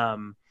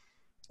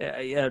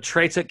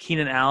 Trey took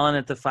Keenan Allen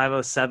at the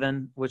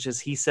 507, which is,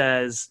 he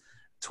says,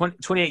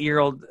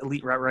 28-year-old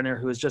elite route runner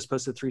who has just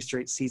posted 3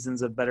 straight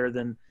seasons of better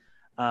than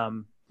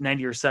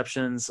 90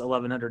 receptions,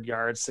 1,100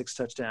 yards, 6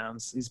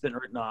 touchdowns. He's been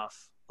written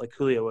off like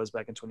Julio was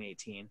back in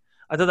 2018.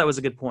 I thought that was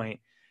a good point.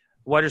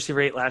 Wide receiver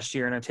 8 last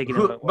year, and I'm taking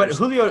him. But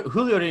Julio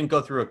didn't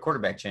go through a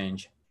quarterback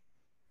change.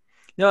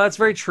 No, that's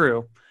very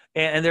true.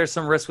 And there's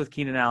some risk with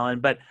Keenan Allen.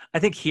 But I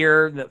think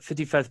here, the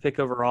 55th pick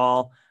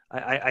overall,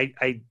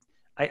 I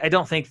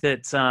don't think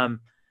that,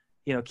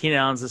 Keenan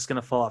Allen's just going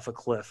to fall off a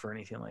cliff or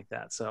anything like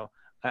that. So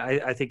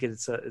I think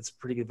it's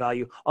pretty good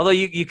value. Although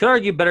you could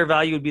argue better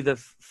value would be the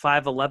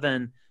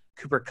 511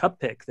 Cooper Kupp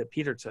pick that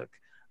Peter took.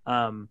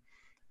 I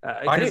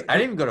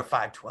didn't even go to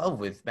 512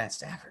 with Matt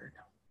Stafford.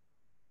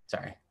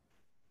 Sorry.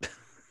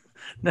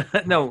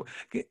 No,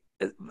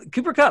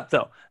 Cooper Kupp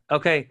though.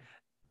 Okay.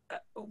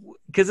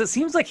 Because it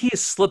seems like he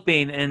is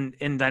slipping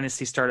in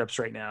dynasty startups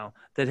right now,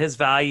 that his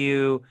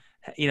value,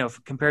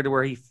 compared to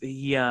where he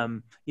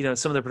some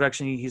of the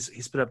production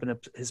he's put up in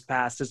his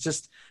past, it's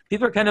just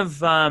people are kind of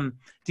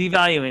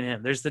devaluing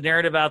him. There's the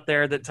narrative out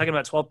there that talking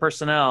about 12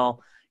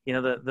 personnel,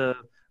 the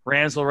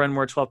Rams will run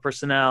more 12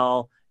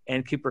 personnel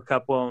and Cooper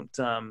Kupp won't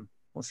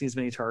see as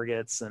many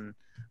targets and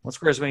won't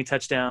score as many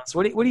touchdowns.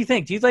 What do you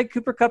think? Do you like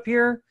Cooper Kupp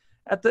here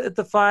at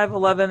the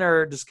 511,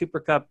 or does Cooper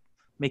Kupp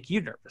make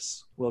you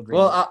nervous? Will Green?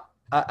 Well,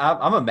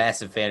 I'm a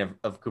massive fan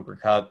of Cooper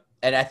Kupp,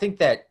 and I think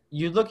that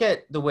you look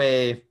at the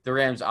way the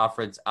Rams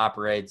offense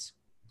operates,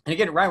 and you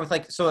get it right with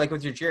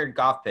with your Jared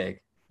Goff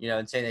pick,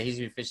 and saying that he's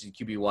going to finish as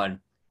QB1,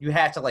 you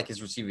have to like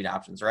his receiving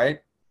options,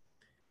 right?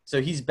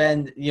 So he's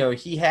been,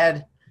 he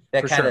had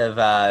that kind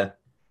of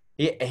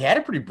he had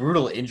a pretty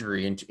brutal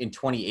injury in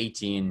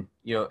 2018,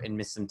 and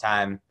missed some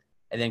time,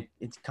 and then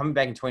it's coming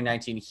back in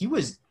 2019. He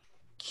was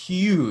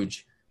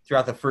huge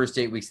throughout the first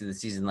 8 weeks of the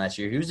season last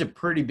year. He was a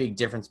pretty big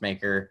difference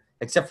maker,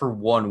 except for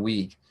 1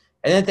 week.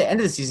 And then at the end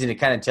of the season, it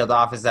kind of tailed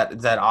off as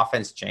that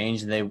offense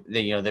changed, and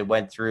they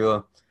went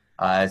through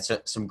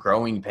some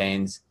growing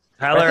pains.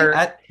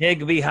 Tyler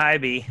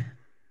Higbee.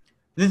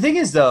 The thing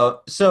is, though,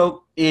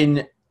 so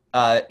in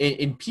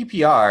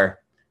PPR,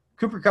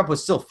 Cooper Kupp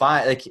was still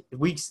fine. Like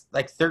weeks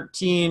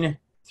 13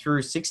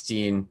 through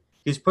 16,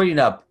 he was putting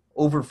up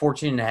over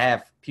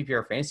 14.5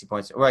 PPR fantasy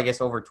points, or I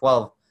guess over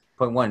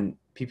 12.1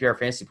 PPR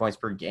fantasy points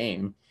per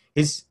game.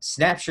 His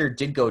snap share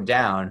did go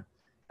down,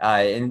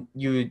 and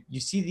you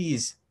see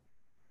these,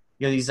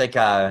 these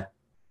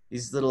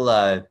little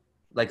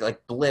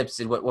like blips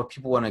and what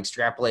people want to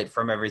extrapolate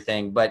from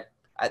everything. But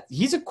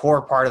he's a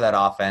core part of that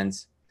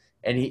offense,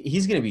 and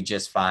he's going to be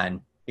just fine.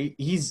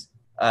 He's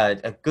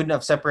a good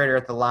enough separator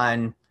at the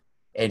line,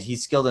 and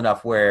he's skilled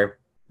enough where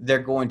they're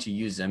going to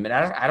use him. And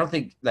I don't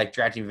think like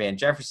drafting Van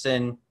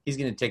Jefferson, he's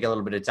going to take a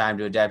little bit of time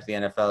to adapt to the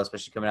NFL,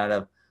 especially coming out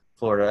of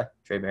Florida,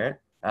 Trey Barrett.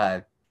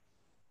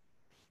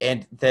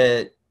 And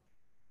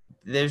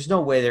there's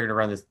no way they're going to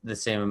run the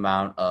same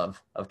amount of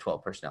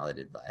 12 personnel they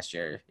did last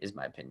year, is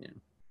my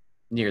opinion,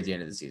 near the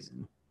end of the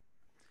season.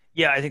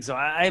 Yeah, I think so.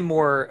 I'm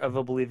more of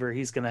a believer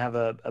he's going to have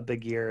a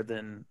big year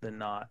than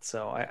not.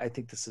 So I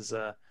think this is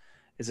a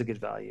good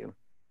value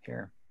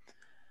here.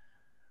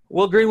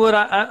 Well, Greenwood,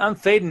 I'm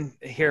fading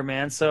here,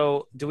 man.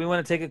 So do we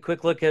want to take a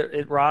quick look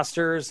at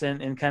rosters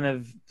and kind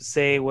of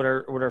say what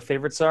our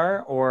favorites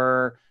are,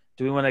 or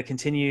do we want to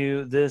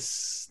continue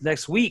this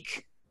next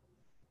week?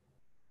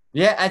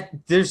 Yeah,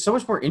 there's so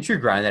much more intrigue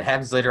grind that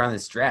happens later on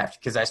this draft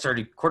because I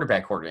started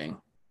quarterback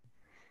hoarding.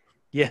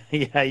 Yeah,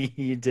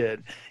 you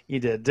did.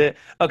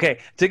 Okay,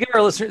 to give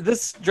our listeners,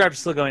 this draft is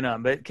still going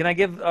on, but can I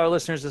give our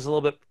listeners just a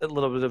little bit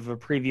of a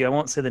preview? I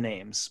won't say the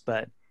names,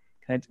 but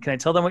can I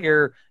tell them what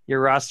your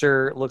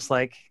roster looks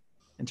like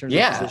in terms of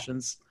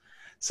positions?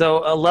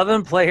 So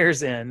 11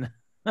 players in.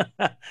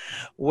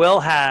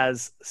 Will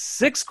has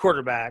 6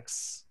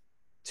 quarterbacks,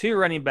 2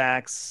 running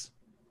backs,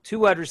 2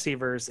 wide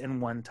receivers,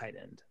 and 1 tight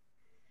end.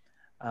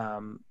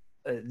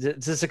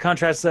 Just to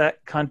contrast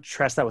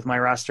that with my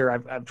roster,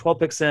 I've 12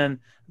 picks in.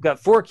 I've got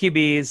 4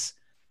 QBs,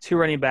 2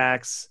 running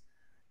backs,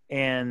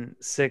 and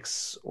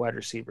 6 wide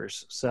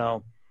receivers.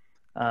 So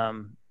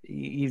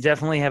you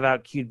definitely have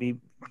out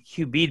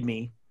QB'd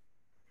me,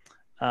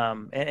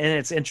 and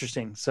it's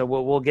interesting. So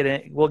we'll get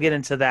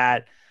into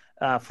that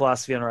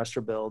philosophy on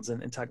roster builds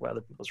and talk about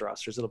other people's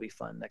rosters. It'll be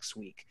fun next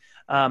week.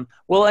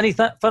 Well, any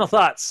final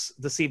thoughts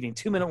this evening?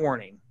 2-minute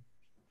warning.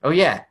 Oh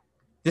yeah,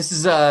 this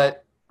is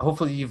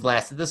hopefully you've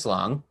lasted this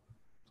long.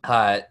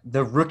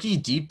 The rookie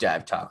deep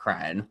dive talk,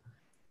 Ryan.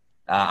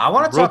 I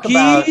want to talk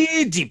about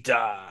rookie deep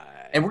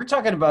dive, and we're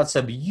talking about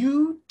some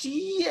UDFAs.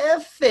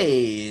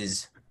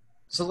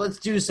 So let's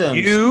do some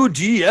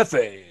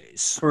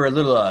UDFAs for a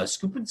little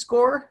scoop and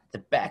score at the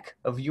back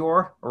of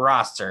your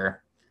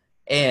roster.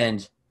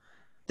 And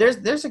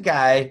there's a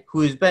guy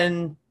who has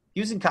been He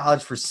was in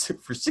college for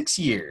 6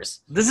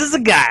 years. This is a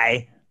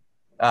guy.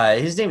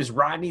 His name is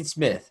Rodney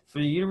Smith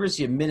from the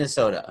University of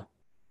Minnesota,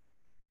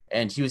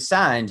 and he was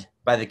signed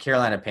by the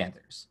Carolina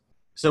Panthers.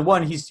 So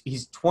he's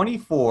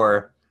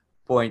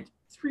 24.3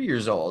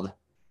 years old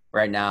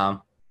right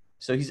now.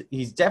 So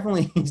he's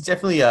definitely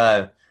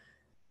a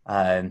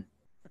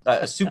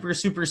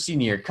super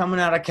senior coming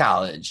out of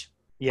college.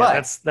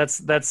 Yeah,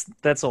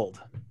 that's old.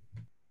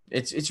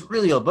 It's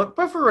really old, but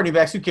for running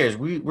backs, who cares?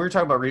 We were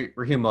talking about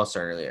Raheem Mostert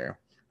earlier.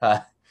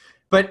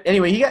 But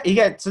anyway, he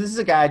got. So this is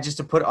a guy just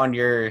to put on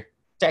your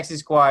taxi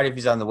squad if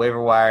he's on the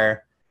waiver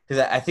wire,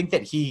 because I think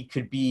that he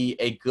could be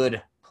a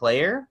good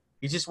player.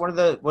 He's just one of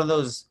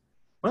those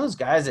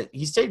guys that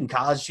he stayed in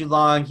college too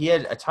long. He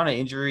had a ton of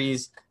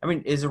injuries. I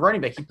mean, as a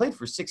running back, he played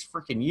for 6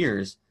 freaking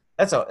years.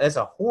 That's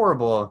a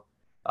horrible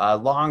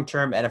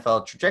long-term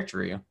NFL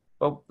trajectory.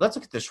 But let's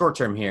look at the short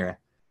term here.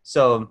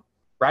 So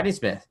Rodney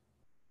Smith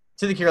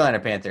to the Carolina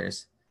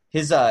Panthers.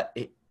 His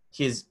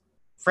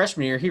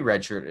freshman year, he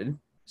redshirted.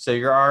 So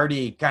you're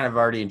already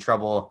in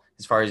trouble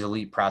as far as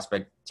elite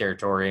prospect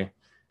territory.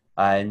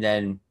 And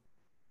then,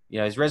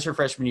 his redshirt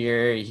freshman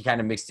year, he kind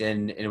of mixed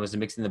in, and it was a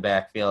mix in the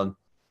backfield.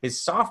 His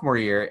sophomore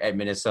year at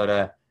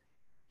Minnesota,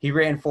 he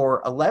ran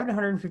for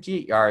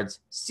 1,158 yards,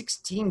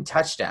 16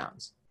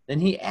 touchdowns.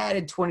 Then he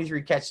added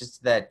 23 catches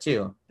to that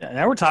too.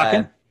 Now we're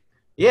talking.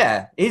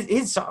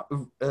 His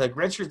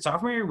redshirt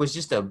sophomore year was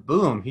just a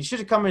boom. He should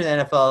have come into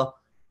the NFL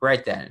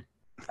right then.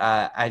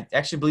 I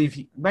actually believe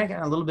he might have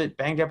gotten a little bit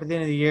banged up at the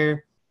end of the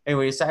year.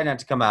 Anyway, he decided not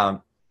to come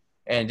out.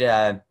 And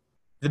the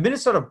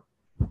Minnesota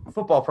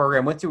football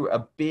program went through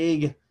a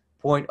big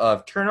point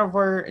of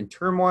turnover and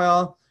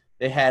turmoil.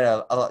 They had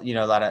a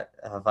lot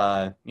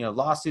of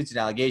lawsuits and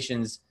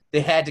allegations.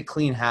 They had to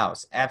clean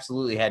house.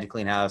 Absolutely had to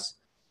clean house.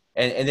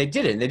 And they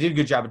did it. And they did a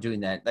good job of doing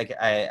that. Like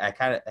I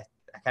kind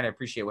of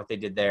appreciate what they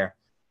did there.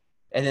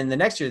 And then the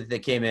next year that they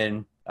came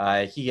in,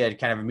 he had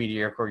kind of a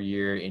mediocre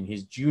year in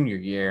his junior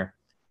year.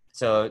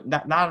 So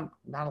not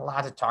a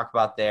lot to talk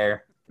about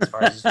there as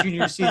far as his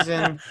junior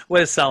season. Way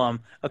to sell him.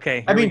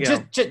 Okay. I mean,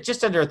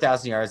 just under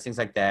 1,000 yards, things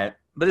like that.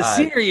 But his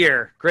senior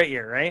year, great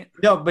year, right?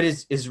 No, but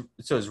his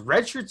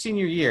redshirt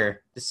senior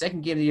year, the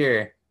second game of the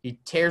year, he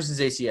tears his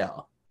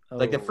ACL. Oh.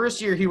 Like the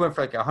first year, he went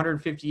for like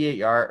 150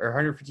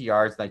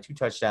 yards, like 2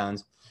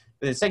 touchdowns.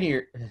 But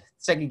the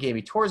second game,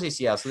 he tore his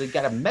ACL, so they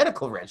got a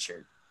medical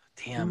redshirt.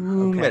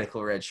 Damn. Okay.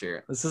 Medical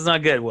redshirt. This is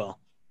not good, Will.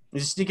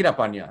 He's sneaking up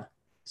on you,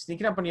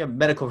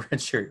 medical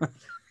redshirt.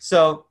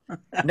 So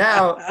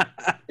now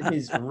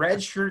his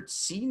redshirt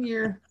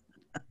senior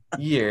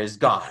year is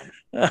gone.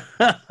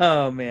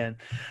 Oh man.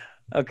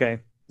 Okay.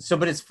 So,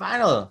 but his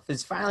final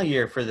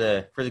year for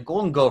the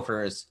Golden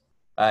Gophers,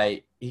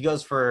 he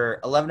goes for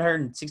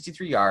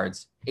 1,163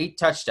 yards, 8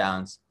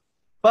 touchdowns.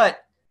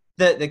 But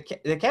the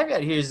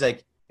caveat here is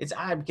like it's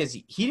odd because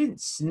he didn't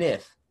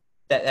sniff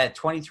that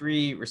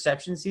 23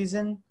 reception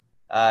season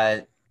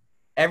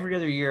every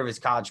other year of his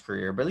college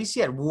career, but at least he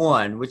had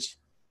one, which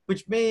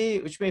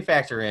may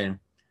factor in.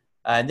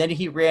 And then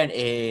he ran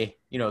a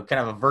kind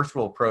of a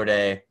virtual pro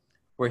day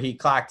where he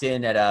clocked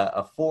in at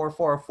a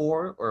 4.44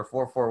 or a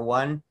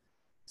 4.41.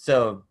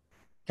 So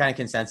kind of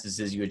consensus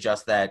is you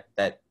adjust that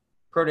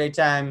pro day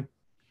time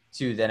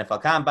to the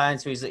NFL Combine.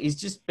 So he's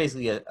just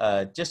basically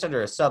just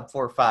under a sub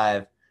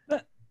 4.5.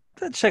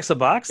 That checks a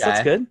box. Guy.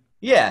 That's good.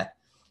 Yeah.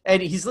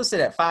 And he's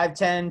listed at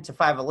 5'10 to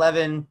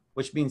 5'11,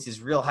 which means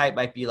his real height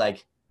might be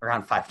like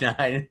around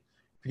 5'9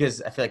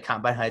 because I feel like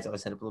combine heights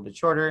always end up a little bit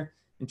shorter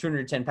and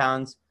 210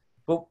 pounds.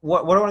 But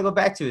what I want to go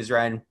back to is,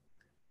 Ryan,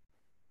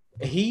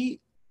 he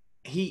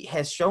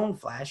has shown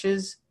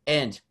flashes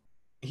and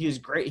he was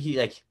great. He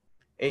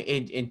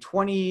in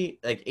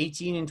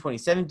 2018 and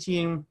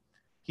 2017,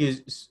 he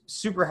was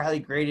super highly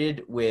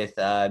graded with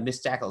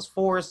missed tackles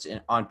forced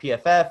on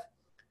PFF.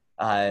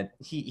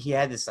 He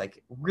had this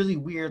like really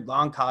weird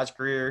long college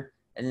career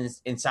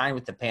and signed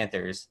with the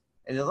Panthers.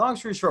 And the long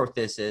story short with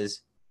this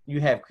is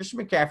you have Christian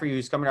McCaffrey,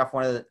 who's coming off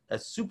a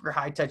super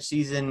high touch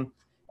season.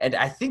 And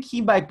I think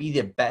he might be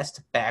the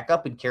best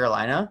backup in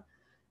Carolina.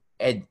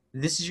 And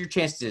this is your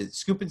chance to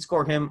scoop and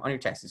score him on your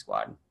taxi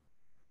squad.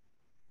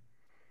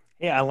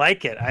 Yeah, I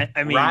like it.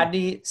 I mean,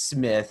 Rodney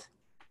Smith,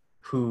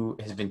 who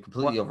has been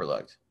completely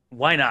overlooked.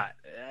 Why not?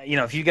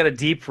 If you got a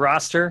deep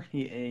roster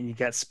and you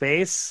got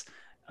space,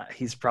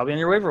 he's probably on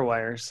your waiver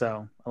wire.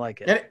 So I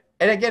like it.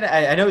 And again,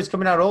 I know he's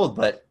coming out old,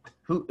 but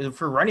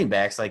for running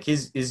backs, like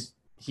if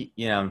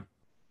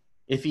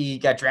he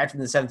got drafted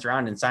in the 7th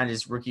round and signed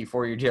his rookie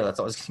 4-year deal, that's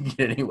all he's going to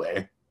get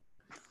anyway.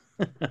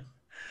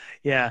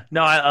 Yeah,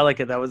 no, I like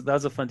it. That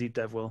was a fun deep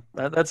dive, Will.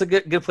 That's a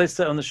good place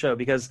to own the show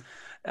because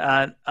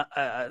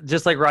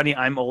just like Rodney,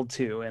 I'm old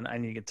too, and I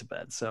need to get to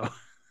bed. So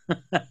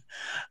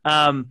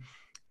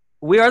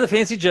we are the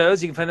Fantasy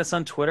Joes. You can find us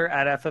on Twitter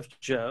at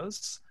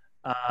FFJoes.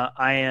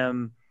 I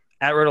am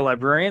at Roto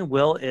Librarian.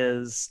 Will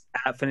is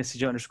at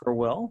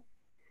FantasyJoe_Will.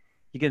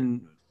 You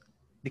can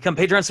become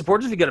Patreon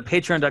supporters if you go to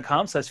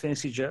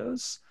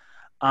patreon.com/FantasyJoes.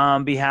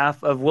 On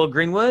behalf of Will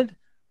Greenwood,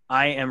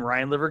 I am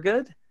Ryan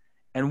Livergood,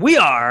 and we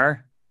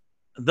are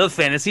the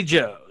Fantasy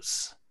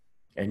Joes.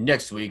 And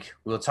next week,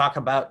 we'll talk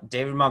about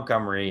David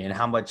Montgomery and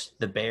how much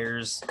the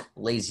Bears'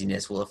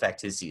 laziness will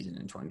affect his season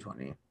in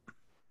 2020.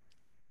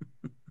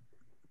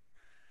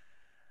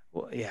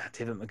 Well, yeah,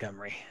 David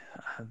Montgomery.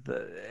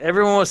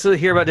 Everyone wants to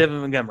hear about David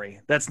Montgomery.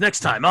 That's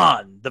next time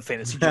on the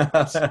Fantasy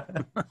Jokers.